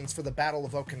preparations for the Battle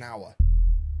of Okinawa.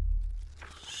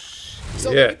 So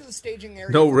they get to the staging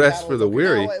area No for rest Battle for of the Okinawa,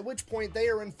 weary. at which point they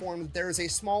are informed that there is a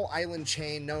small island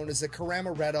chain known as the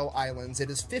Karamaretto Islands. It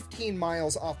is 15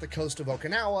 miles off the coast of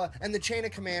Okinawa, and the chain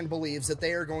of command believes that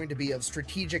they are going to be of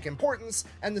strategic importance,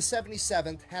 and the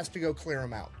 77th has to go clear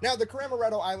them out. Now, the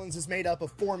Karamaretto Islands is made up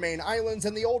of 4 main islands,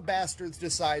 and the old bastards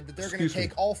decide that they're going to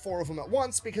take all 4 of them at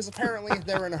once, because apparently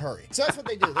they're in a hurry. So that's what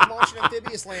they do. They launch an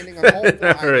amphibious landing on all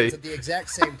 4 islands at the exact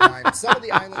same time. Some of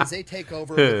the islands they take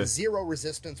over with 0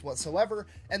 resistance whatsoever,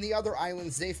 and the other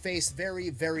islands they face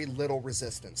very, very little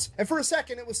resistance. And for a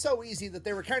second, it was so easy that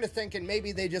they were kind of thinking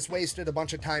maybe they just wasted a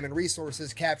bunch of time and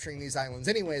resources capturing these islands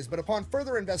anyways, but upon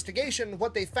further investigation,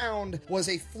 what they found was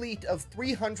a fleet of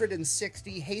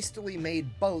 360 hastily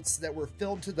made boats that were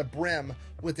filled to the brim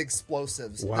with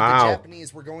explosives that the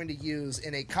Japanese were going to use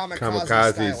in a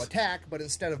kamikaze-style attack, but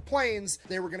instead of planes,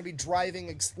 they were going to be driving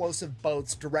explosive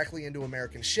boats directly into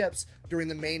American ships during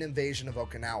the main invasion of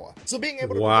Okinawa. So being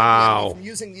able to prevent the enemy from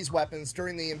using these weapons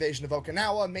during the invasion of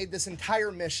Okinawa made this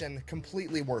entire mission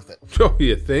completely worth it. Oh,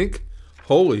 you think?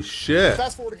 Holy shit.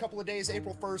 Fast forward a couple of days,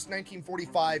 April 1st,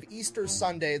 1945, Easter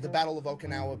Sunday, the Battle of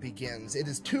Okinawa begins. It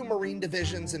is 2 Marine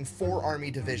divisions and 4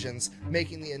 Army divisions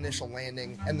making the initial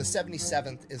landing, and the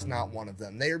 77th is not one of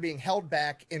them. They are being held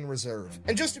back in reserve.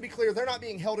 And just to be clear, they're not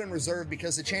being held in reserve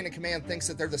because the chain of command thinks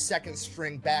that they're the second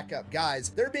string backup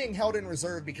guys. They're being held in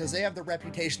reserve because they have the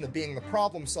reputation of being the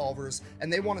problem solvers,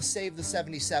 and they want to save the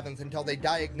 77th until they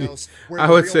diagnose where I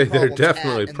the would real say they're problem's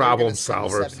definitely at, and problem they're gonna send the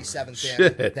solvers.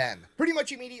 77th in then. Pretty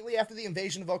much immediately after the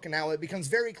invasion of Okinawa, it becomes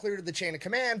very clear to the chain of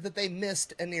command that they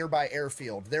missed a nearby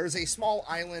airfield. There is a small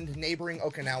island neighboring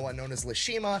Okinawa known as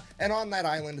Lishima, and on that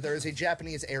island there is a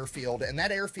Japanese airfield, and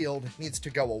that airfield needs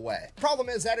to go away. Problem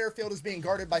is, that airfield is being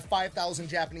guarded by 5,000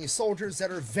 Japanese soldiers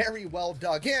that are very well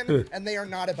dug in, and they are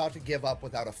not about to give up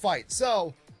without a fight.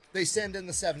 So they send in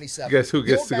the 77th. Guess who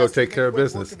gets to go take care of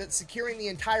business? Of it, securing the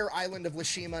entire island of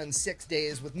Lishima in 6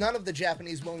 days, with none of the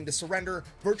Japanese willing to surrender.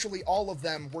 Virtually all of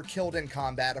them were killed in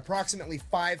combat, approximately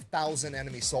 5,000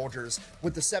 enemy soldiers,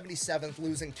 with the 77th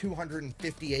losing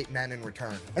 258 men in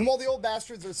return. And while the old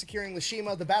bastards are securing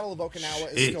Lishima, the Battle of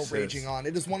Okinawa is still raging on.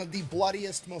 It is one of the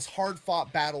bloodiest, most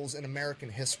hard-fought battles in American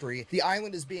history. The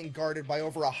island is being guarded by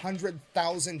over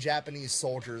 100,000 Japanese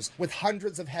soldiers, with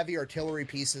hundreds of heavy artillery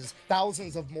pieces,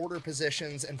 thousands of mortar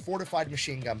positions, and fortified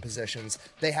machine gun positions.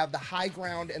 They have the high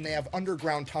ground and they have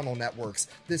underground tunnel networks.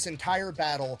 This entire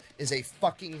battle is a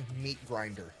fucking meat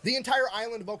grinder. The entire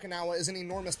island of Okinawa is an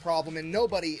enormous problem and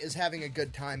nobody is having a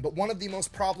good time, but one of the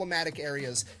most problematic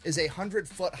areas is a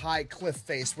 100-foot high cliff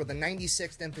face where the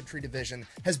 96th Infantry Division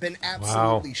has been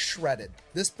absolutely shredded.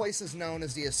 This place is known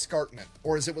as the Escarpment,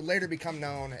 or as it would later become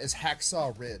known as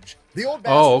Hacksaw Ridge. The old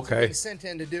bastards have been sent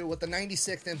in to do what the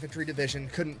 96th Infantry Division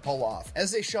couldn't pull off.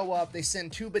 As they show up, they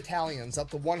send 2 battalions up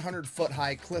the 100-foot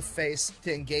high cliff face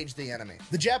to engage the enemy.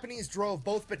 The Japanese drove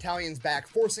both battalions back,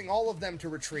 forcing all of them to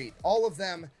retreat. All of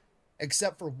them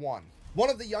except for one. One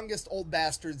of the youngest old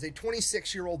bastards, a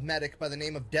 26-year-old medic by the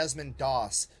name of Desmond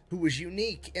Doss, who was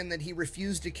unique in that he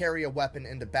refused to carry a weapon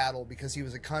into battle because he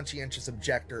was a conscientious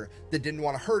objector that didn't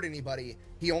want to hurt anybody.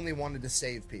 He only wanted to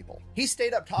save people. He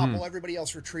stayed up top while everybody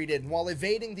else retreated, and while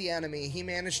evading the enemy, he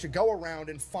managed to go around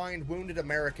and find wounded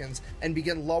Americans and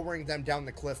begin lowering them down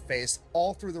the cliff face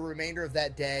all through the remainder of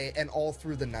that day and all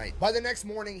through the night. By the next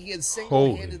morning, he had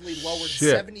single-handedly lowered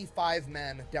 75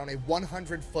 men down a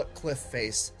 100-foot cliff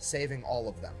face, saving all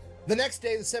of them. The next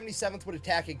day, the 77th would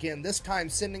attack again, this time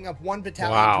sending up one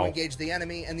battalion to engage the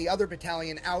enemy and the other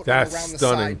battalion out and around the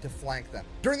side to flank them.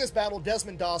 During this battle,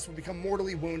 Desmond Doss would become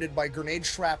mortally wounded by grenade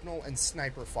shrapnel and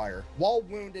sniper fire. While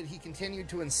wounded, he continued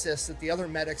to insist that the other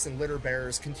medics and litter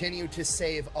bearers continue to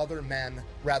save other men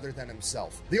rather than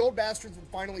himself. The old bastards would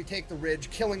finally take the ridge,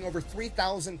 killing over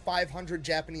 3,500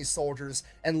 Japanese soldiers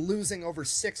and losing over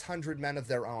 600 men of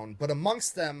their own, but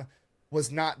amongst them was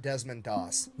not Desmond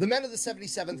Doss. The men of the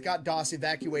 77th got Doss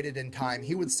evacuated in time.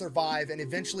 He would survive and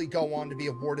eventually go on to be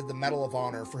awarded the Medal of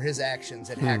Honor for his actions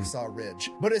at Hacksaw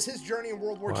Ridge. But as his journey in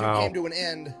World War II came to an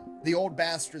end, the old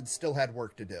bastards still had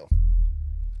work to do.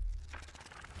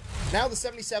 Now the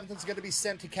 77th is going to be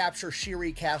sent to capture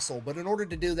Shiri Castle, but in order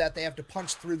to do that, they have to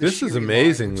punch through the This is Shiri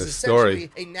amazing, line, which this is story.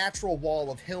 essentially a natural wall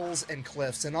of hills and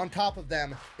cliffs, and on top of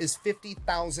them is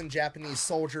 50,000 Japanese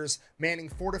soldiers manning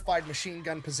fortified machine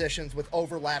gun positions with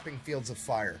overlapping fields of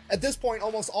fire. At this point,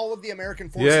 almost all of the American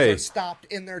forces are stopped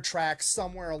in their tracks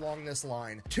somewhere along this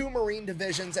line. 2 Marine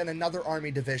divisions and another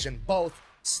Army division, both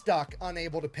stuck,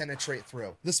 unable to penetrate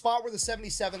through. The spot where the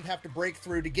 77th have to break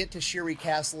through to get to Shiri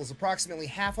Castle is approximately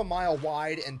half a mile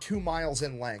wide and 2 miles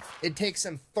in length. It takes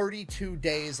them 32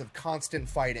 days of constant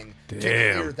fighting to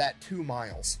clear that 2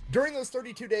 miles. During those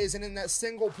 32 days and in that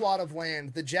single plot of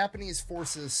land, the Japanese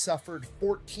forces suffered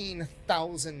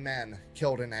 14,000 men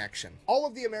killed in action. All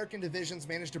of the American divisions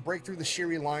managed to break through the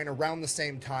Shiri line around the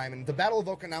same time, and the Battle of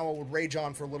Okinawa would rage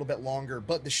on for a little bit longer,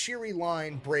 but the Shiri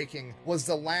line breaking was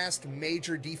the last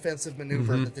major defensive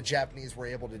maneuver that the Japanese were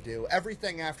able to do.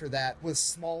 Everything after that was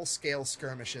small-scale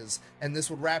skirmishes, and this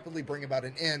would rapidly bring about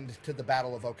an end to the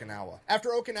Battle of Okinawa.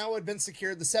 After Okinawa had been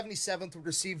secured, the 77th would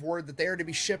receive word that they are to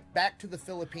be shipped back to the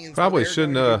Philippines. Probably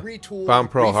shouldn't have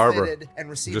bombed Pearl Harbor. And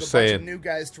receive Just a bunch saying. of new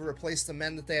guys to replace the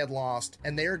men that they had lost,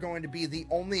 and they are going to be the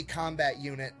only combat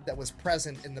unit that was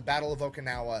present in the Battle of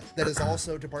Okinawa that is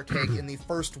also to partake in the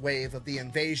first wave of the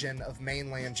invasion of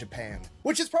mainland Japan.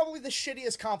 Which is probably the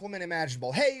shittiest compliment imaginable.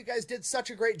 Hey, you guys did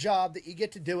such a great job that you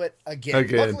get to do it again.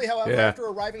 Luckily, however, after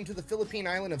arriving to the Philippine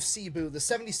island of Cebu, the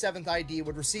 77th ID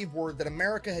would receive word that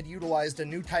America had utilized a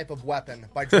new type of weapon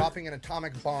by dropping an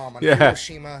atomic bomb on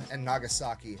Hiroshima and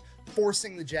Nagasaki,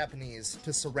 forcing the Japanese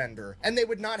to surrender, and they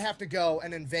would not have to go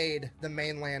and invade the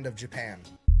mainland of Japan.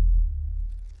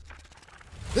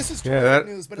 This is terrific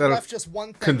news, but it left just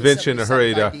one thing the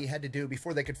 77th ID had to do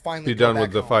before they could finally be done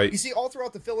with the home. fight. You see, all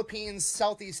throughout the Philippines,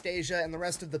 Southeast Asia, and the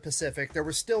rest of the Pacific, there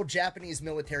were still Japanese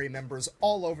military members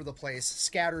all over the place,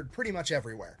 scattered pretty much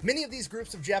everywhere. Many of these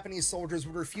groups of Japanese soldiers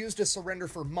would refuse to surrender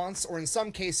for months, or in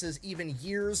some cases, even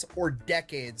years or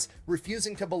decades,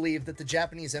 refusing to believe that the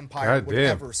Japanese Empire would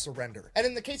ever surrender. And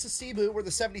in the case of Cebu, where the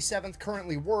 77th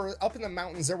currently were, up in the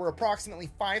mountains, there were approximately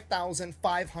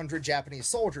 5,500 Japanese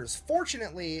soldiers.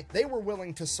 Fortunately, they were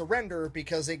willing to surrender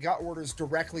because they got orders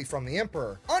directly from the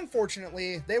emperor.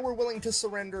 Unfortunately, they were willing to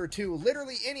surrender to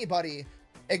literally anybody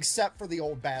except for the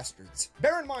old bastards.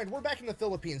 Bear in mind, we're back in the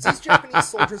Philippines. These Japanese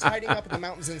soldiers hiding up in the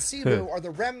mountains in Cebu are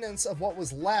the remnants of what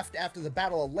was left after the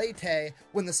Battle of Leyte,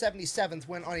 when the 77th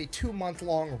went on a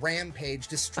 2-month-long rampage,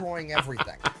 destroying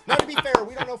everything. Now, to be fair,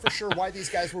 we don't know for sure why these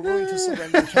guys were willing to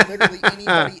surrender to literally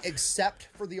anybody except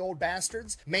for the old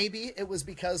bastards. Maybe it was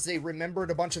because they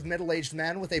remembered a bunch of middle-aged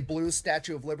men with a blue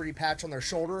Statue of Liberty patch on their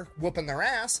shoulder whooping their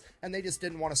ass, and they just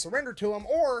didn't want to surrender to them,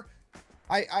 or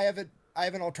I have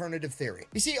an alternative theory.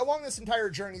 You see, along this entire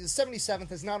journey, the 77th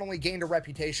has not only gained a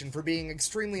reputation for being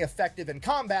extremely effective in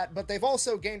combat, but they've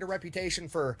also gained a reputation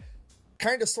for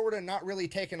kind of sort of not really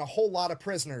taking a whole lot of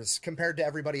prisoners compared to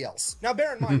everybody else. Now,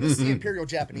 bear in mind, this is the Imperial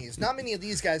Japanese. Not many of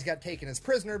these guys got taken as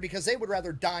prisoner because they would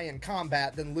rather die in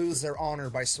combat than lose their honor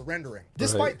by surrendering.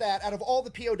 Despite that, out of all the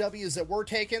POWs that were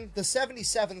taken, the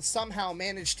 77th somehow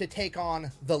managed to take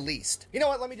on the least. You know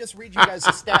what? Let me just read you guys the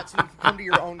stats so you can come to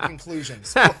your own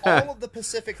conclusions. For all of the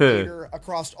Pacific theater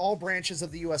across all branches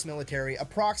of the U.S. military,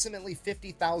 approximately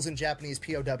 50,000 Japanese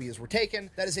POWs were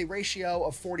taken. That is a ratio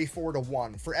of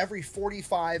 44-1. For every 45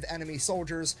 enemy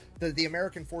soldiers that the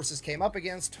American forces came up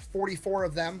against, 44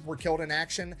 of them were killed in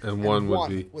action, and one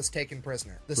was taken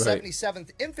prisoner. The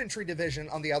 77th Infantry Division,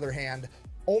 on the other hand,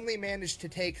 only managed to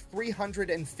take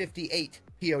 358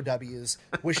 POWs,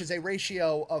 which is a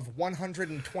ratio of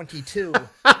 122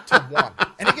 to 1.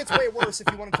 And it gets way worse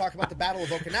if you want to talk about the Battle of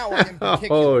Okinawa in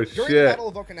particular. During the Battle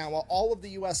of Okinawa, all of the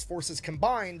U.S. forces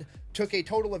combined took a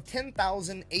total of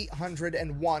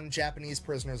 10,801 Japanese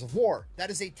prisoners of war. That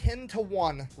is a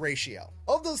 10-to-1 ratio.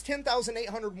 Of those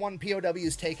 10,801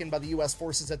 POWs taken by the U.S.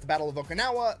 forces at the Battle of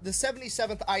Okinawa, the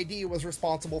 77th ID was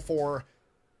responsible for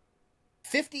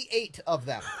 58 of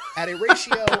them, at a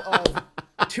ratio of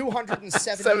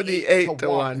 278 to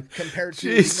 1 compared to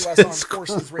Jesus the U.S. Armed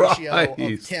Forces ratio of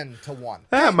Christ. 10 to 1.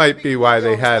 That might be why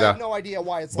they had I have a no idea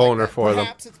why it's boner like that. for them.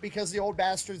 Perhaps it's because the old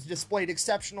bastards displayed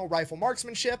exceptional rifle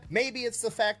marksmanship. Maybe it's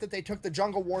the fact that they took the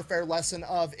jungle warfare lesson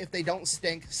of if they don't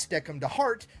stink, stick them to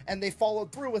heart, and they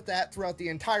followed through with that throughout the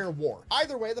entire war.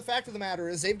 Either way, the fact of the matter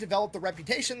is they've developed the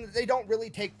reputation that they don't really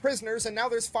take prisoners, and now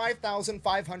there's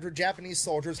 5,500 Japanese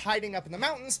soldiers hiding up in the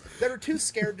mountains that are too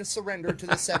scared to surrender to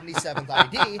the 77th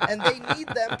ID, and they need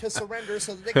them to surrender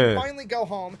so that they can finally go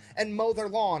home and mow their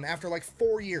lawn after like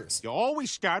 4 years. You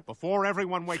always start before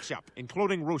everyone wakes up,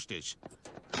 including roosters.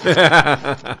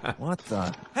 What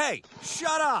the? Hey,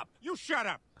 shut up! You shut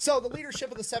up! So the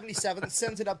leadership of the 77th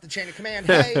sends it up the chain of command.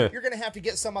 Hey, you're going to have to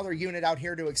get some other unit out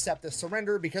here to accept this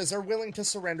surrender because they're willing to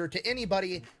surrender to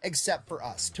anybody except for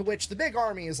us. To which the big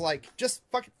army is like, just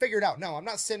fucking figure it out. No, I'm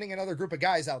not sending another group of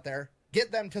guys out there.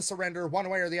 Get them to surrender one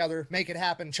way or the other. Make it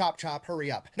happen. Chop, chop.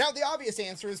 Hurry up. Now, the obvious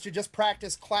answer is to just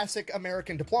practice classic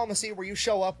American diplomacy where you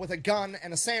show up with a gun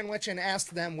and a sandwich and ask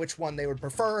them which one they would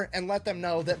prefer and let them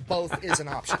know that both is an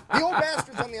option. The old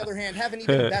bastards, on the other hand, have an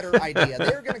even better idea.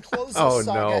 They're going to close this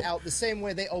saga out the same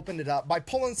way they opened it up by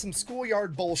pulling some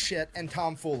schoolyard bullshit and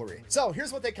tomfoolery. So,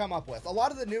 here's what they come up with. A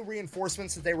lot of the new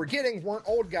reinforcements that they were getting weren't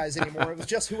old guys anymore. It was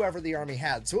just whoever the army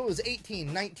had. So, it was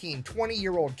 18, 19,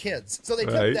 20-year-old kids. So, they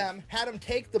took them, had them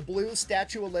take the blue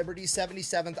Statue of Liberty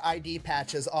 77th ID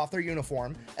patches off their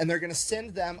uniform, and they're going to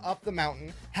send them up the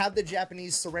mountain, have the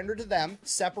Japanese surrender to them,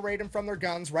 separate them from their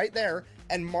guns right there,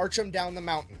 and march them down the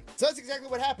mountain. So that's exactly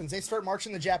what happens. They start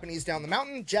marching the Japanese down the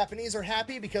mountain. Japanese are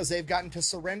happy because they've gotten to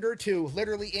surrender to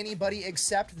literally anybody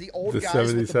except the old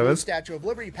guys with the blue Statue of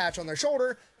Liberty patch on their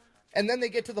shoulder. And then they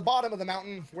get to the bottom of the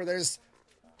mountain where there's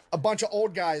a bunch of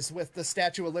old guys with the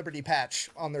Statue of Liberty patch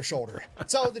on their shoulder.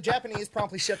 So the Japanese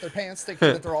promptly shit their pants, thinking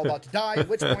that they're all about to die, at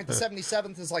which point the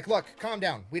 77th is like, look, calm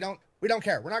down. We don't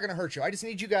care. We're not going to hurt you. I just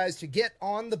need you guys to get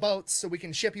on the boats so we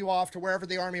can ship you off to wherever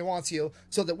the army wants you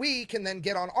so that we can then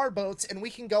get on our boats and we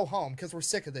can go home because we're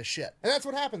sick of this shit. And that's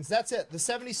what happens. That's it. The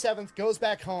 77th goes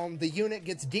back home, the unit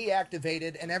gets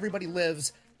deactivated, and everybody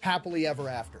lives happily ever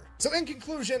after. So in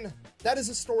conclusion, that is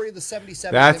the story of the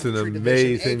 77th That's an Infantry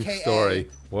amazing Division, aka story.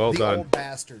 Well the done. Old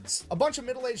bastards. A bunch of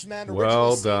middle-aged men Well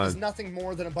originally seen done. as nothing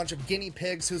more than a bunch of guinea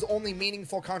pigs whose only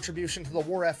meaningful contribution to the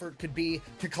war effort could be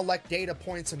to collect data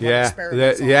points and run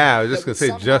experiments on I was just that going to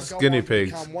say would just somehow go guinea on to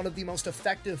pigs. become one of the most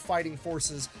effective fighting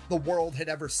forces the world had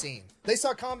ever seen. They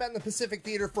saw combat in the Pacific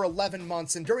Theater for 11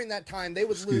 months, and during that time, they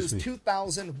would lose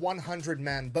 2,100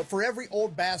 men. But for every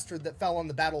old bastard that fell on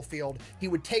the battlefield, he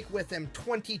would take with him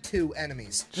 22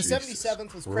 enemies. The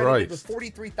 77th was credited with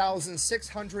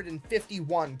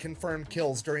 43,651 confirmed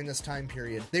kills during this time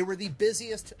period. They were the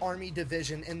busiest army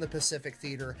division in the Pacific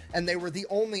Theater, and they were the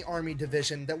only army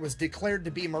division that was declared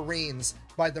to be Marines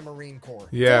by the Marine Corps.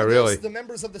 Yeah, For really. this, the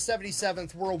members of the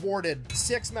 77th were awarded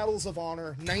 6 Medals of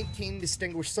Honor, 19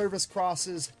 Distinguished Service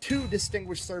Crosses, 2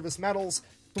 Distinguished Service Medals,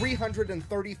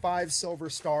 335 Silver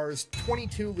Stars,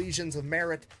 22 Legions of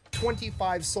Merit,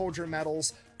 25 Soldier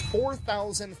Medals,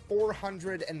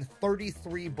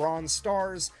 4,433 Bronze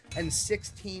Stars, and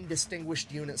 16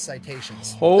 Distinguished Unit Citations.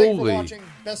 Thanks for Holy watching.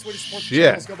 Best way to support the shit.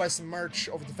 channel is go buy some merch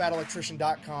over at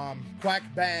thefatelectrician.com. Quack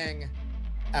bang,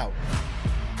 out.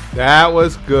 That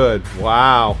was good.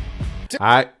 Wow.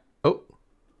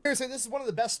 Seriously, this is one of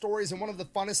the best stories and one of the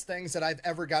funnest things that I've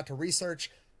ever got to research.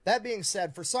 That being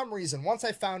said, for some reason, once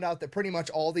I found out that pretty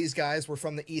much all these guys were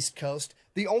from the East Coast,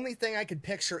 the only thing I could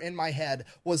picture in my head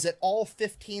was that all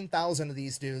 15,000 of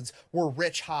these dudes were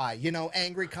rich high. You know,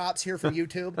 angry cops here from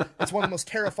YouTube. It's one of the most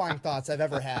terrifying thoughts I've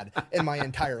ever had in my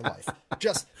entire life.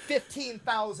 Just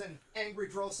 15,000 angry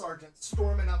drill sergeants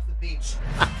storming up the beach.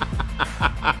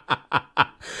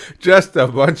 Just a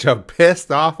bunch of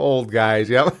pissed off old guys.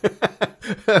 Yep.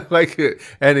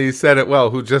 And he said it well,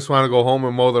 who just want to go home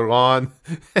and mow their lawn.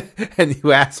 And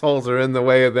you assholes are in the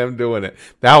way of them doing it.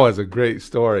 That was a great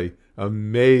story.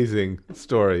 Amazing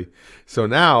story. So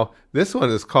now this one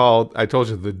is called, I told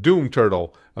you, the Doom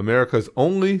Turtle, America's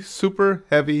only super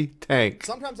heavy tank.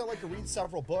 Sometimes I like to read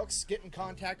several books, get in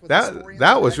contact with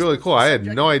that was really cool. I had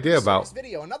no idea about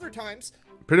video, and other times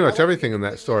pretty much everything in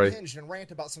that story. Unhinged and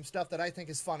rant about some stuff that I think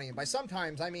is funny, and by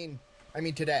sometimes I mean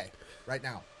today, right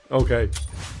now. Okay,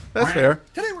 that's fair.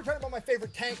 Today we're talking about my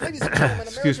favorite tank, ladies and gentlemen,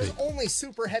 America's only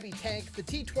super heavy tank, the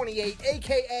T-28,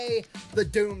 aka the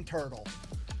Doom Turtle.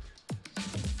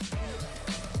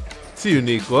 It's a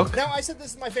unique look. Now, I said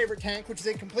this is my favorite tank, which is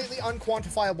a completely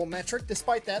unquantifiable metric.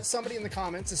 Despite that, somebody in the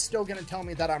comments is still going to tell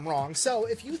me that I'm wrong. So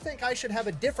if you think I should have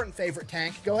a different favorite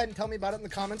tank, go ahead and tell me about it in the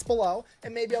comments below,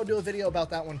 and maybe I'll do a video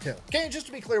about that one too. Okay, just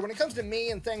to be clear, when it comes to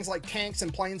me and things like tanks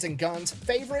and planes and guns,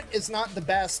 favorite is not the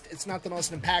best, it's not the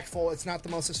most impactful, it's not the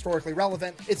most historically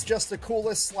relevant, it's just the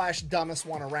coolest / dumbest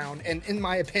one around, and in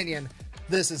my opinion,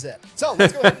 this is it. So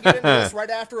let's go ahead and get into this right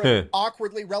after an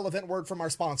awkwardly relevant word from our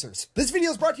sponsors. This video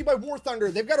is brought to you by War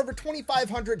Thunder. They've got over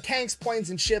 2,500 tanks, planes,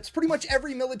 and ships, pretty much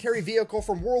every military vehicle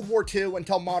from World War II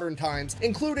until modern times,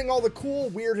 including all the cool,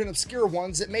 weird, and obscure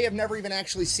ones that may have never even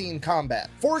actually seen combat.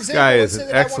 For example, Guy let's is say an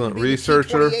that I wanted excellent to be the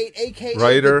researcher, T-28, aka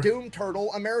writer, the Doom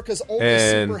Turtle, America's only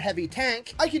and super heavy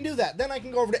tank. I can do that. Then I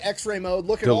can go over to X-ray mode,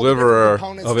 look at deliverer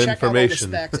all the different components, of check out all the information.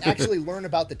 specs, actually learn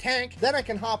about the tank. Then I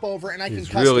can hop over and I can He's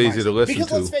customize real easy to it. listen Because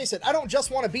to. let's face it, I don't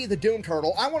just want to be the Doom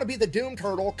Turtle. I want to be the Doom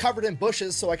Turtle covered in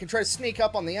bushes so I can try to sneak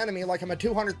up on the enemy like I'm a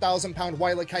 200,000-pound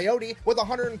Wile E. Coyote with a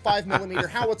 105mm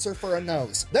howitzer for a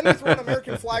nose. Then we throw an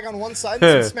American flag on one side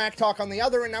and some smack talk on the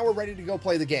other, and now we're ready to go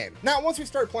play the game. Now, once we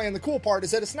start playing, the cool part is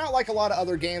that it's not like a lot of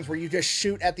other games where you just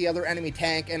shoot at the other enemy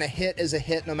tank and a hit is a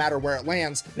hit no matter where it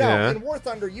lands. No, in War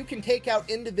Thunder, you can take out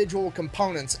individual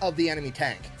components of the enemy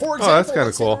tank. For example, that's kinda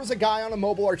let's say cool. there was a guy on a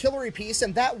mobile artillery piece,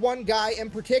 and that one guy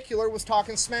in particular was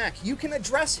talking smack. You can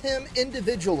address him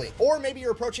individually. Or maybe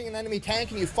you're approaching an enemy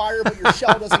tank and you fire, but your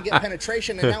shell doesn't get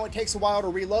penetration, and now it takes a while to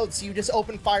reload, so you just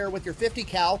open fire with your 50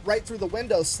 cal right through the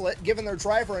window slit, giving their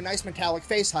driver a nice metallic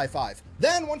face high five.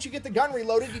 Then, once you get the gun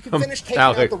reloaded, you can finish taking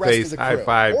out the rest of the crew.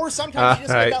 Five. Or sometimes you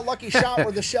just get that lucky shot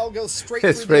where the shell goes straight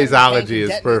His through the enemy tank phraseology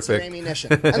and is detonates their perfect.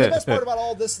 ammunition. And the best part about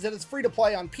all this is that it's free to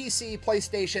play on PC,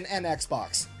 PlayStation, and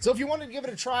Xbox. So if you wanted to give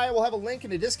it a try, we'll have a link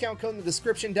and a discount code in the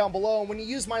description down below. And when you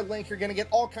use my link, you're going to get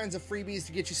all kinds of freebies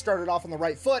to get you started off on the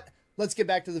right foot. Let's get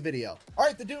back to the video. All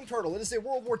right, the Doom Turtle. It is a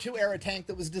World War II era tank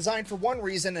that was designed for one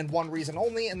reason and one reason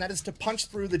only, and that is to punch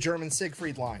through the German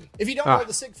Siegfried Line. If you don't know,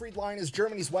 the Siegfried Line is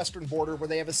Germany's western border, where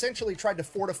they have essentially tried to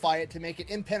fortify it to make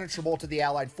it impenetrable to the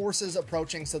Allied forces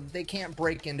approaching so that they can't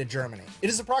break into Germany. It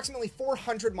is approximately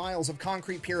 400 miles of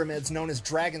concrete pyramids known as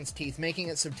Dragon's Teeth, making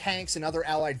it so tanks and other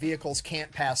Allied vehicles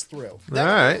can't pass through. Then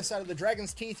on the other side of the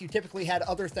Dragon's Teeth, you typically had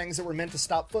other things that were meant to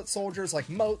stop foot soldiers like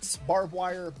moats, barbed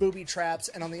wire, booby traps,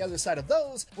 and on the other side of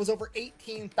those was over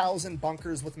 18,000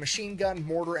 bunkers with machine gun,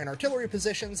 mortar, and artillery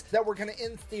positions that were going to,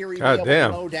 in theory, be able to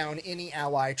mow down any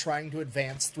ally trying to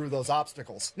advance through those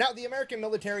obstacles. Now, the American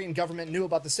military and government knew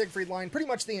about the Siegfried Line pretty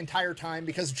much the entire time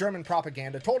because German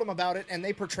propaganda told them about it, and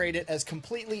they portrayed it as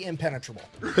completely impenetrable.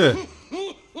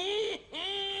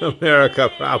 America,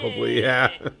 probably,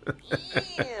 yeah.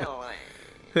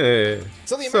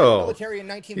 So the American military in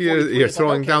 1943 you're is throwing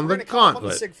like, okay, down we're the gonna come up on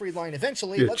gauntlet. the Siegfried Line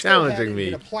eventually. You're Let's go ahead challenging and me.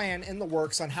 get a plan in the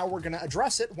works on how we're going to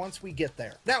address it once we get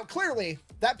there. Now, clearly,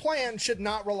 that plan should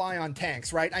not rely on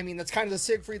tanks, right? I mean, that's kind of the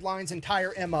Siegfried Line's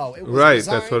entire MO. It was Right,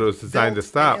 that's what it was designed to built,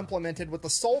 stop. and implemented with the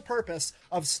sole purpose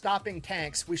of stopping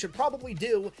tanks. We should probably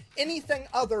do anything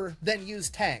other than use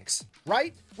tanks,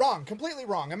 right? Wrong, completely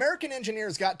wrong. American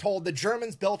engineers got told the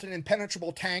Germans built an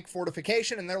impenetrable tank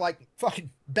fortification, and they're like, fucking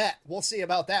bet, we'll see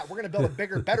about that. We're going to build a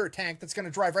bigger, better tank that's going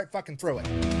to drive right fucking through it.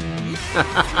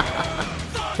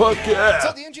 Fuck yeah.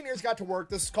 So the engineers got to work.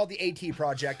 This is called the AT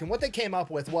project, and what they came up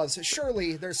with was,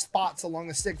 surely there's spots along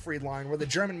the Siegfried Line where the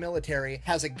German military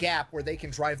has a gap where they can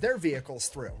drive their vehicles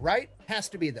through, right? Has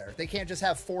to be there. They can't just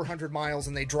have 400 miles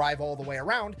and they drive all the way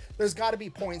around. There's got to be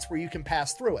points where you can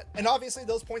pass through it. And obviously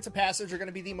those points of passage are going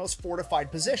to be the most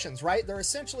fortified positions, right? They're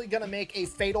essentially going to make a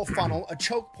fatal funnel, a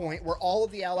choke point, where all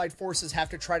of the Allied forces have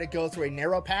to try to go through a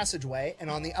narrow passageway, and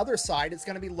on the other side, it's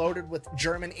going to be loaded with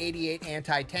German 88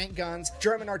 anti-tank guns,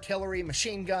 German artillery,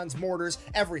 machine guns, mortars,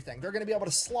 everything. They're going to be able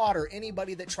to slaughter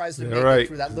anybody that tries to make it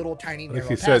through that little tiny narrow like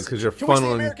you passage. said, because you're To which the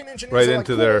funneling American engineers right are like,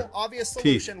 into cool, their obvious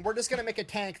teeth. solution. We're just going to make a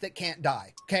tank that can't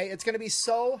die. Okay, it's going to be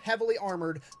so heavily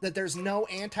armored that there's no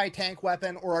anti-tank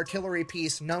weapon or artillery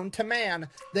piece known to man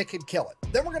that could kill it.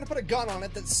 Then we're going to put a gun on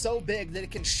it that's so big that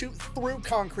it can shoot through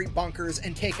concrete bunkers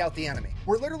and take out the enemy.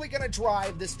 We're literally going to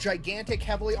drive this gigantic,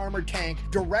 heavily armored tank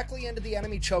directly into the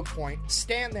enemy choke point,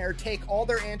 stand there, take all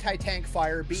their anti-tank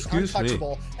fire, be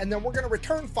untouchable, and then we're going to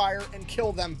return fire and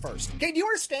kill them first. Okay, do you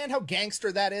understand how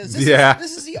gangster that is?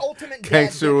 This is the ultimate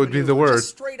gangster would be the word. Just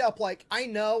straight up, like, I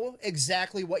know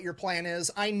exactly what your plan is.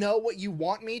 I know what you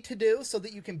want me to do so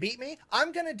that you can beat me.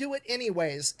 I'm going to do it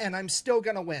anyways, and I'm still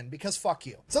going to win because fuck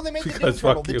you. So they made the Doom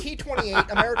Turtle, the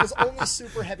T-28, America's only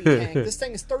super heavy tank. This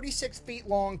thing is 36 feet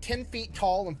long, 10 feet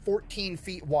tall, and 14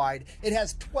 feet wide. It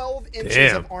has 12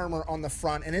 inches of armor on the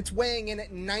front, and it's weighing in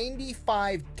at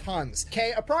 95 tons. Okay,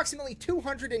 okay? Approximately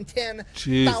 210,000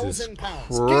 Jesus pounds.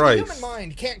 Christ. Okay, the human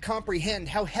mind can't comprehend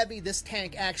how heavy this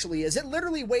tank actually is. It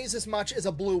literally weighs as much as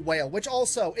a blue whale, which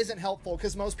also isn't helpful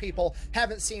because most people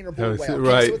haven't seen a blue whale. Okay?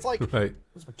 Right, So it's like, right.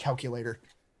 where's my calculator?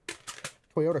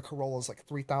 Toyota Corolla is like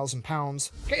 3,000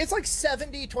 pounds. Okay, it's like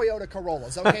 70 Toyota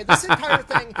Corollas, okay? This entire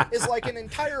thing is like an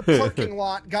entire parking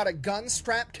lot got a gun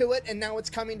strapped to it, and now it's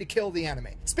coming to kill the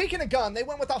enemy. Speaking of gun, they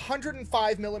went with a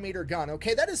 105mm gun,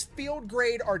 okay? That is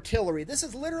field-grade artillery. This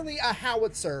is literally a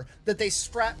howitzer that they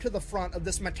strapped to the front of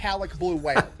this metallic blue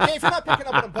whale. Okay, if you're not picking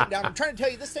up what I'm putting down, I'm trying to tell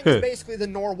you this thing is basically the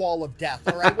Narwhal of death,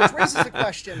 all right? Which raises the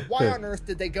question, why on earth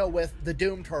did they go with the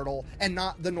Doom Turtle and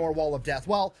not the Narwhal of death?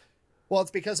 Well, it's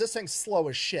because this thing's slow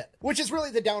as shit, which is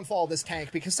really the downfall of this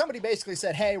tank, because somebody basically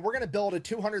said, hey, we're going to build a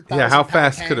 200,000 Yeah, how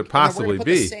fast tank, could it possibly and we're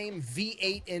be? gonna put the same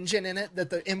V8 engine in it that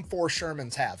the M4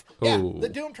 Shermans have. Yeah, the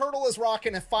Doom Turtle is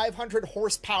rocking a 500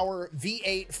 horsepower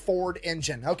V8 Ford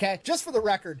engine, okay? Just for the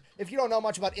record, if you don't know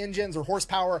much about engines or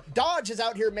horsepower, Dodge is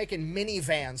out here making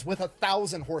minivans with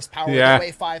 1,000 horsepower that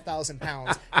weigh 5,000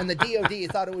 pounds, and the DOD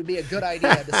thought it would be a good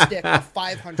idea to stick a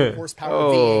 500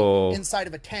 horsepower V8 inside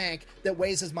of a tank that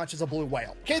weighs as much as a blue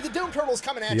whale. Okay, the Doom Turtle's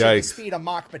coming at you at the speed of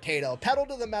mock potato. Pedal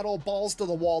to the metal, balls to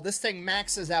the wall. This thing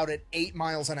maxes out at 8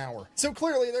 miles an hour. So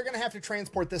clearly, they're going to have to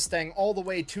transport this thing all the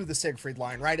way to the Siegfried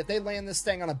Line, right? If they land this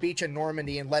thing on a beach in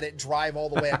Normandy and let it drive all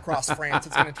the way across France,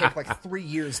 it's going to take like 3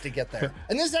 years to get there.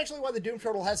 And this is actually why the Doom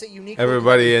Turtle has a unique...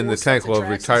 Everybody in the tank will have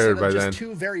retired by then.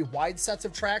 Two very wide sets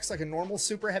of tracks like a normal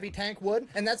super heavy tank would.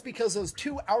 And that's because those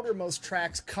two outermost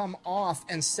tracks come off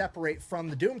and separate from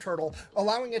the Doom Turtle,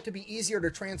 allowing it to be easier to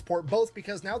transport both,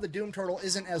 because now the Doom Turtle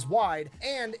isn't as wide,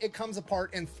 and it comes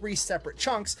apart in 3 separate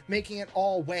chunks, making it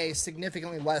all weigh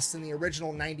significantly less than the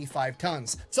original 95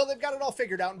 tons. So they've got it all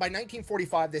figured out, and by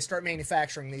 1945 they start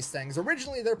manufacturing these things.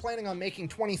 Originally they're planning on making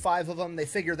 25 of them. They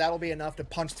figure that'll be enough to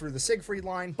punch through the Siegfried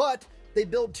Line, but they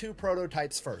build 2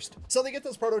 prototypes first. So they get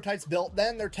those prototypes built,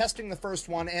 then they're testing the first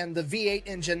one, and the V8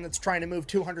 engine that's trying to move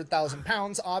 200,000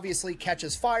 pounds obviously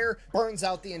catches fire, burns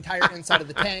out the entire inside of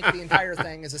the tank. The entire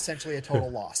thing is essentially a total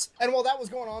loss. And while that was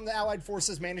going on, the Allied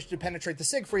forces managed to penetrate the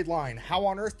Siegfried Line. How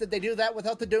on earth did they do that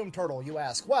without the Doom Turtle, you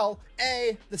ask? Well,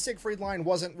 A, the Siegfried Line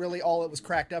wasn't really all it was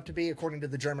cracked up to be, according to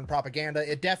the German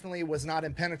propaganda. It definitely was not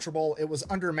impenetrable. It was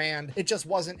undermanned. It just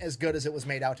wasn't as good as it was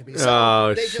made out to be.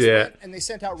 So they just went and they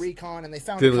sent out recon, and they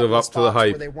found didn't live up to the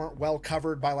hype where they weren't well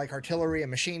covered by like artillery and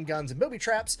machine guns and booby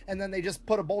traps, and then they just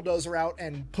put a bulldozer out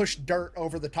and pushed dirt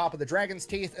over the top of the Dragon's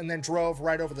Teeth, and then drove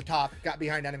right over the top, got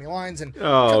behind enemy lines, and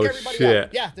took everybody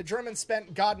out. Yeah, the Germans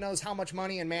spent God knows how much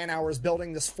money and man hours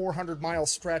building this 400-mile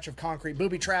stretch of concrete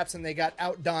booby traps, and they got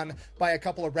outdone by a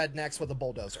couple of rednecks with a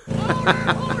bulldozer.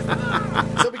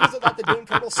 So because of that, the Doom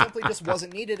Turtle simply just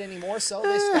wasn't needed anymore, so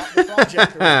they stopped the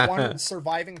project. There was one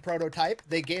surviving prototype.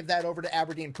 They gave that over to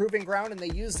Aberdeen Proving Ground, and they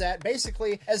used that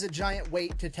basically as a giant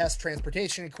weight to test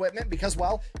transportation equipment because,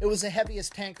 well, it was the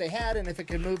heaviest tank they had, and if it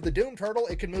could move the Doom Turtle,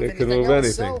 it could move anything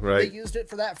else. So they used it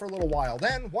for that for a little while.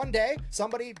 Then, one day,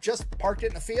 somebody just parked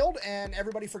it in a field, and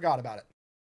everybody forgot about it.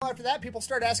 After that, people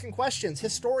start asking questions.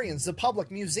 Historians, the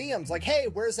public, museums, like, hey,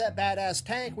 where's that badass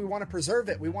tank? We want to preserve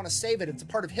it. We want to save it. It's a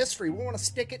part of history. We want to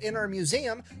stick it in our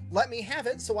museum. Let me have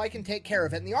it so I can take care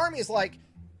of it. And the army is like,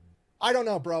 I don't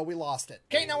know, bro. We lost it.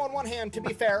 Okay, now on one hand, to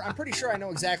be fair, I'm pretty sure I know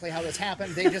exactly how this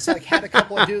happened. They just like had a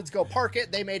couple of dudes go park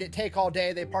it. They made it take all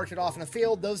day. They parked it off in a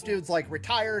field. Those dudes like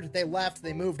retired. They left.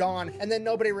 They moved on. And then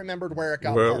nobody remembered where it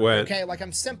got parked. Okay, like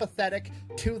I'm sympathetic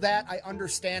to that. I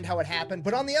understand how it happened.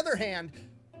 But on the other hand,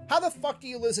 how the fuck do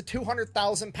you lose a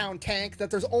 200,000-pound tank that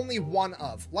there's only one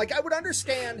of? Like, I would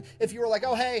understand if you were like,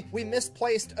 oh, hey, we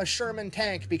misplaced a Sherman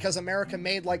tank because America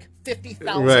made like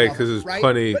 50,000 right, because there's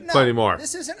plenty more.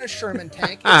 This isn't a Sherman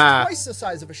tank. It's twice the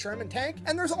size of a Sherman tank,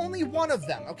 and there's only one of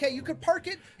them, okay? You could park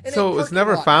it in a parking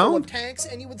lot full of tanks,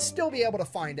 and you would still be able to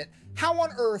find it. How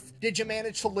on earth did you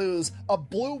manage to lose a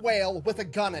blue whale with a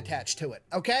gun attached to it,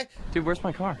 okay? Dude, where's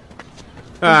my car?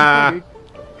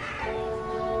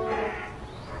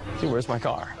 Dude, where's my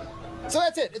car? So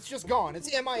that's it. It's just gone.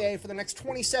 It's MIA for the next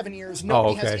 27 years.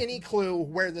 Nobody has any clue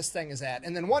where this thing is at.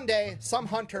 And then one day, some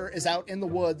hunter is out in the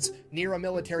woods near a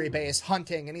military base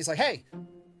hunting, and he's like, hey,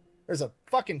 there's a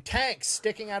fucking tank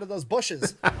sticking out of those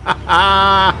bushes.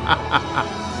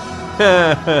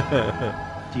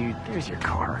 Dude, there's your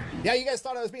car. Yeah, you guys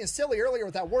thought I was being silly earlier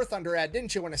with that War Thunder ad,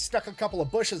 didn't you, when I stuck a couple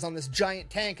of bushes on this giant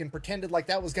tank and pretended like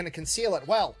that was going to conceal it?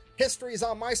 Well, History is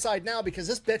on my side now because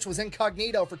this bitch was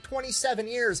incognito for 27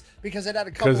 years because it had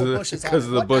a couple of bushes on it. Because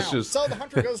of the What now? bushes. So the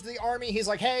hunter goes to the army. He's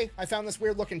like, hey, I found this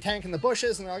weird looking tank in the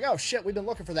bushes. And they're like, oh shit, we've been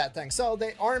looking for that thing. So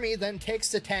the army then takes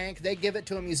the tank. They give it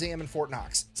to a museum in Fort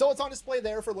Knox. So it's on display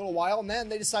there for a little while. And then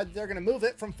they decide that they're going to move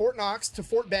it from Fort Knox to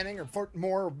Fort Benning or Fort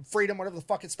Moore Freedom, whatever the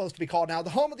fuck it's supposed to be called now, the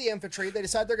home of the infantry. They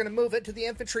decide they're going to move it to the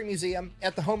infantry museum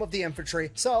at the home of the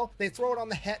infantry. So they throw it on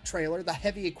the HET trailer, the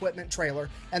heavy equipment trailer,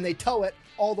 and they tow it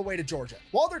all the way to Georgia.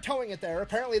 While they're towing it there,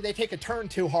 apparently they take a turn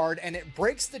too hard and it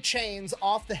breaks the chains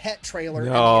off the HET trailer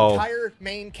and the entire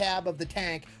main cab of the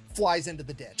tank flies into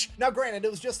the ditch. Now granted,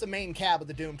 it was just the main cab of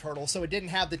the Doom Turtle, so it didn't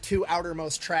have the two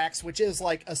outermost tracks, which is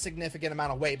like a significant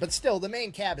amount of weight, but still the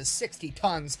main cab is 60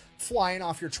 tons flying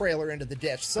off your trailer into the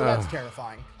ditch, so that's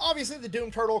terrifying. Obviously the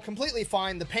Doom Turtle completely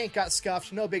fine, the paint got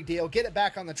scuffed, no big deal, get it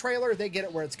back on the trailer, they get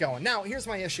it where it's going. Now here's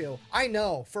my issue. I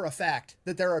know for a fact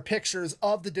that there are pictures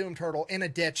of the Doom Turtle in a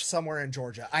ditch somewhere in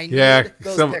Georgia. I need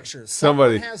those pictures.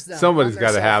 Somebody's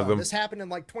got to have them. This happened in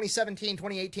like 2017,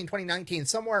 2018, 2019,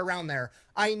 somewhere around there.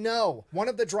 I know one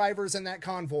of the drivers in that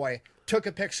convoy took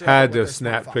a picture. Had to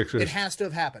snap pictures. It has to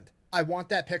have happened. I want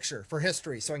that picture for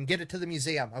history so I can get it to the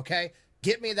museum, okay?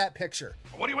 Get me that picture.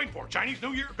 What are you waiting for? Chinese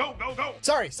New Year? Go, go, go.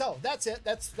 Sorry, so that's it.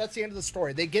 That's the end of the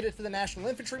story. They get it to the National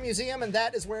Infantry Museum, and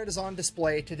that is where it is on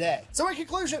display today. So in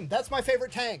conclusion, that's my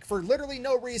favorite tank for literally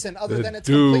no reason other than it's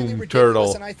completely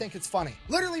ridiculous, and I think it's funny.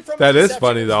 Literally from that its is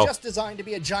funny, though. Just designed to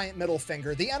be a giant middle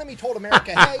finger. The enemy told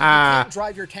America, hey, you can't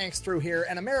drive your tanks through here,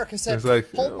 and America said,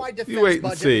 like, hold my defense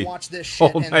budget and watch this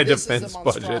shit, and this is the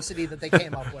monstrosity that they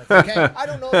came up with, okay? I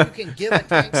don't know if you can give a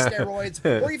tank steroids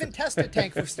or even test a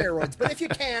tank for steroids, but if you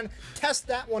can, test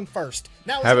that one first.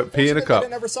 Now, have it pee in a cup. I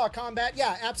never saw combat.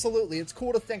 Yeah, absolutely. It's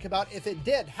cool to think about if it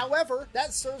did. However,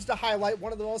 that serves to highlight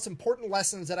one of the most important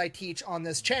lessons that I teach on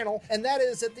this channel, and that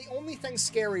is that the only thing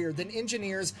scarier than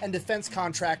engineers and defense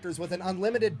contractors with an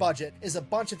unlimited budget is a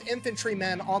bunch of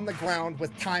infantrymen on the ground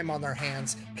with time on their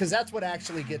hands, because that's what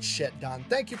actually gets shit done.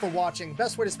 Thank you for watching.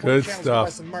 Best way to support the channel is to buy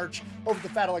some merch over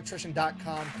at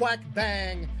thefatelectrician.com. Quack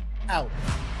bang out.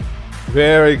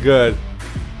 Very good.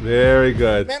 Very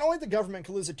good. Man, only the government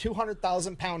could lose a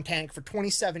 200,000-pound tank for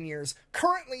 27 years,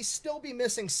 currently still be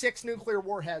missing 6 nuclear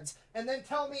warheads, and then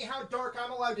tell me how dark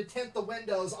I'm allowed to tint the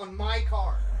windows on my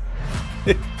car.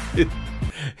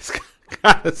 It's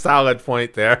got a solid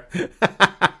point there.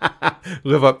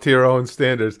 Live up to your own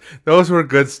standards. Those were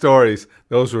good stories.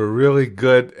 Those were really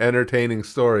good, entertaining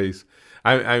stories.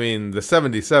 I mean, the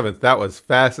 77th, that was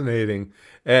fascinating.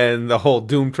 And the whole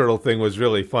Doom Turtle thing was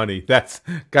really funny.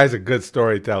 Guy's a good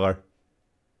storyteller.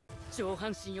 Put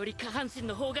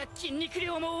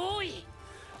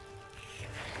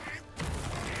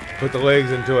the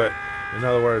legs into it. In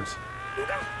other words,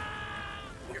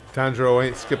 Tanjiro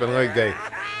ain't skipping leg day.